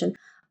exaggeration,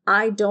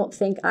 I don't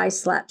think I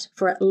slept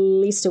for at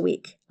least a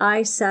week.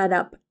 I sat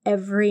up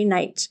every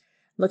night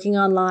looking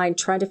online,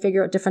 trying to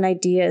figure out different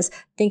ideas,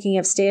 thinking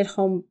of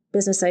stay-at-home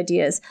business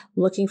ideas,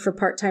 looking for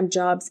part-time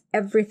jobs,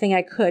 everything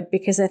I could,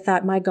 because I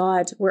thought, my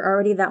God, we're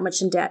already that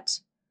much in debt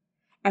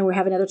and we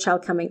have another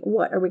child coming.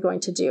 What are we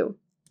going to do?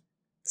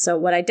 So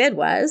what I did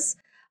was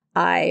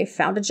I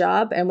found a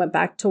job and went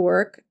back to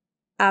work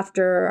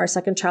after our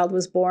second child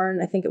was born.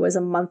 I think it was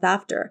a month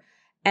after,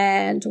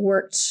 and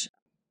worked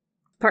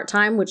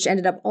part-time, which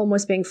ended up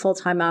almost being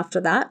full-time after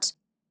that.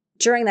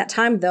 During that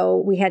time, though,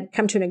 we had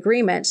come to an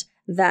agreement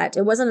that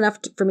it wasn't enough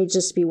for me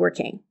just to be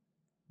working.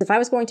 If I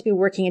was going to be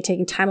working and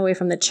taking time away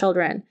from the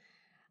children,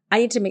 I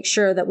needed to make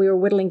sure that we were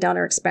whittling down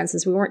our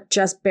expenses. We weren't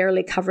just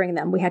barely covering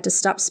them. We had to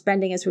stop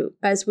spending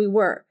as we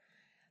were.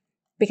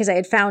 Because I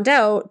had found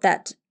out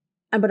that,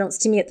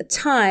 unbeknownst to me at the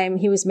time,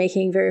 he was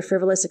making very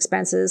frivolous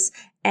expenses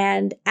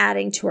and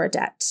adding to our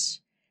debt.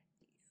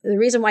 The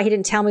reason why he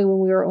didn't tell me when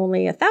we were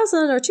only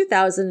 $1,000 or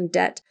 $2,000 in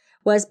debt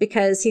was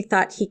because he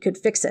thought he could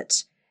fix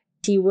it.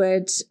 He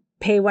would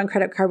pay one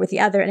credit card with the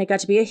other, and it got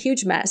to be a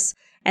huge mess.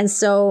 And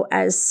so,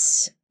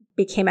 as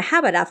became a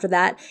habit after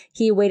that,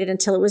 he waited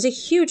until it was a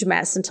huge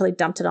mess until he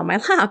dumped it on my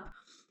lap.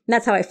 And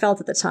that's how I felt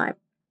at the time.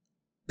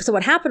 So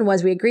what happened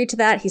was we agreed to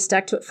that. He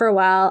stuck to it for a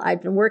while.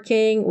 I'd been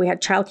working. We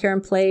had childcare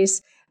in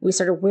place. We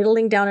started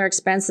whittling down our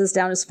expenses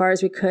down as far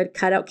as we could,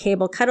 cut out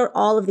cable, cut out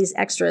all of these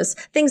extras,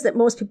 things that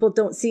most people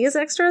don't see as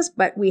extras,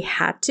 but we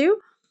had to.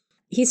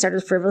 He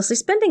started frivolously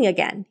spending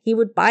again. He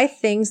would buy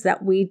things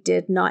that we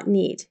did not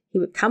need. He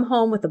would come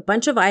home with a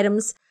bunch of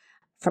items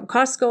from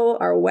Costco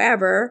or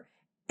wherever,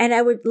 and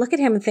I would look at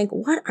him and think,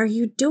 what are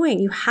you doing?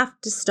 You have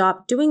to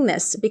stop doing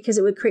this, because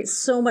it would create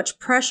so much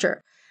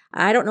pressure.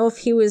 I don't know if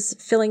he was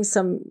filling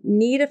some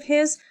need of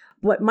his.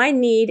 What my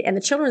need and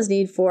the children's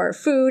need for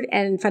food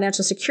and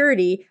financial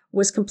security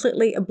was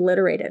completely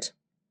obliterated.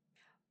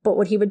 But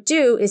what he would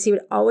do is he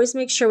would always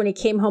make sure when he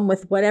came home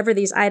with whatever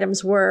these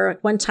items were,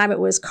 one time it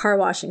was car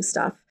washing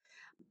stuff,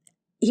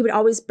 he would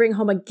always bring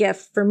home a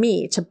gift for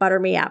me to butter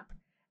me up.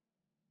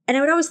 And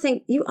I would always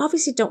think, you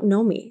obviously don't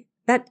know me.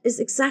 That is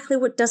exactly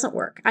what doesn't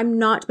work. I'm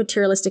not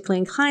materialistically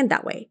inclined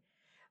that way.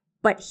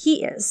 But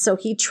he is. So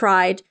he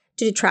tried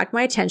to detract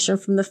my attention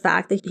from the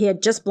fact that he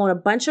had just blown a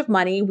bunch of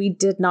money we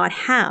did not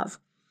have.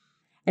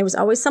 It was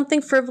always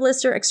something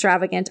frivolous or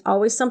extravagant,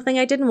 always something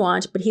I didn't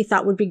want, but he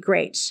thought would be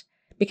great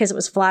because it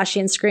was flashy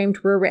and screamed,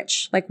 we're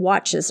rich, like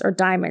watches or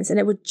diamonds. And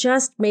it would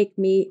just make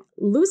me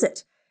lose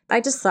it. I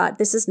just thought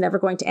this is never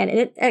going to end. And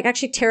it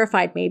actually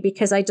terrified me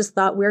because I just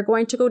thought we're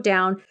going to go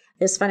down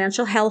this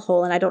financial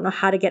hellhole and I don't know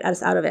how to get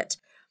us out of it.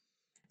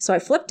 So I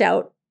flipped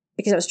out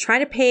because I was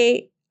trying to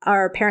pay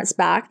our parents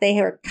back. They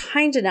were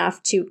kind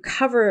enough to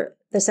cover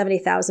the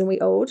 $70,000 we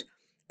owed,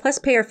 plus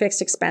pay our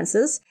fixed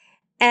expenses.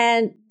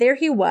 And there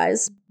he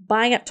was,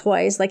 buying up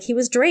toys like he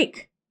was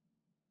Drake.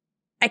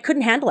 I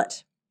couldn't handle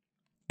it.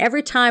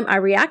 Every time I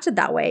reacted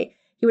that way,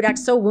 he would act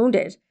so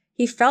wounded.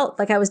 He felt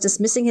like I was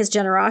dismissing his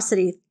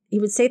generosity. He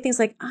would say things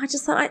like, I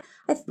just thought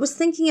I was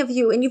thinking of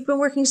you, and you've been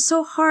working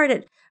so hard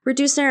at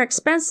reducing our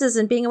expenses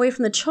and being away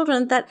from the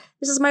children that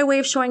this is my way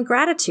of showing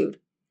gratitude.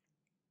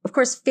 Of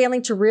course,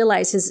 failing to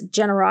realize his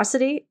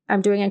generosity,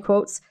 I'm doing in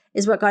quotes,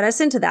 is what got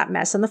us into that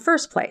mess in the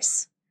first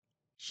place.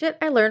 Shit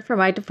I Learned from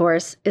My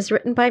Divorce is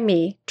written by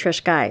me,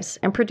 Trish Guys,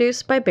 and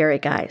produced by Barry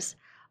Guys.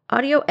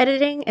 Audio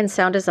editing and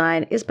sound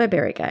design is by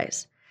Barry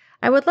Guys.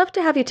 I would love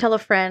to have you tell a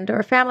friend or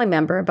a family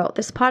member about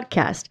this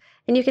podcast,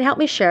 and you can help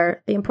me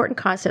share the important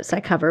concepts I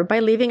cover by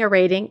leaving a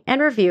rating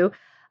and review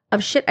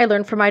of Shit I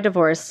Learned from My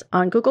Divorce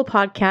on Google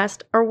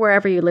Podcast or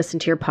wherever you listen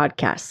to your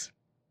podcasts.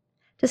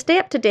 To stay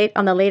up to date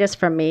on the latest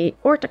from me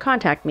or to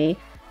contact me,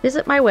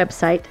 visit my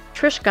website,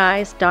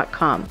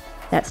 trishguise.com.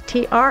 That's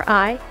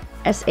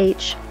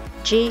TRISHGUISE.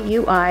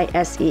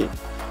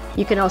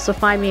 You can also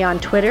find me on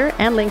Twitter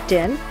and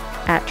LinkedIn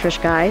at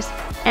Trish Guys,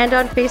 and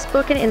on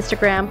Facebook and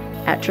Instagram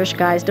at Trish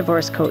Guys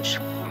Divorce Coach.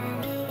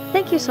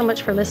 Thank you so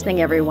much for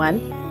listening,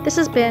 everyone. This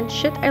has been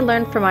Shit I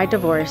Learned from My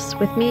Divorce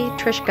with me,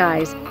 Trish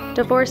Guys,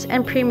 divorce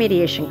and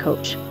pre-mediation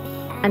coach.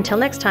 Until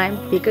next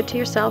time, be good to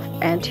yourself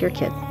and to your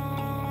kids.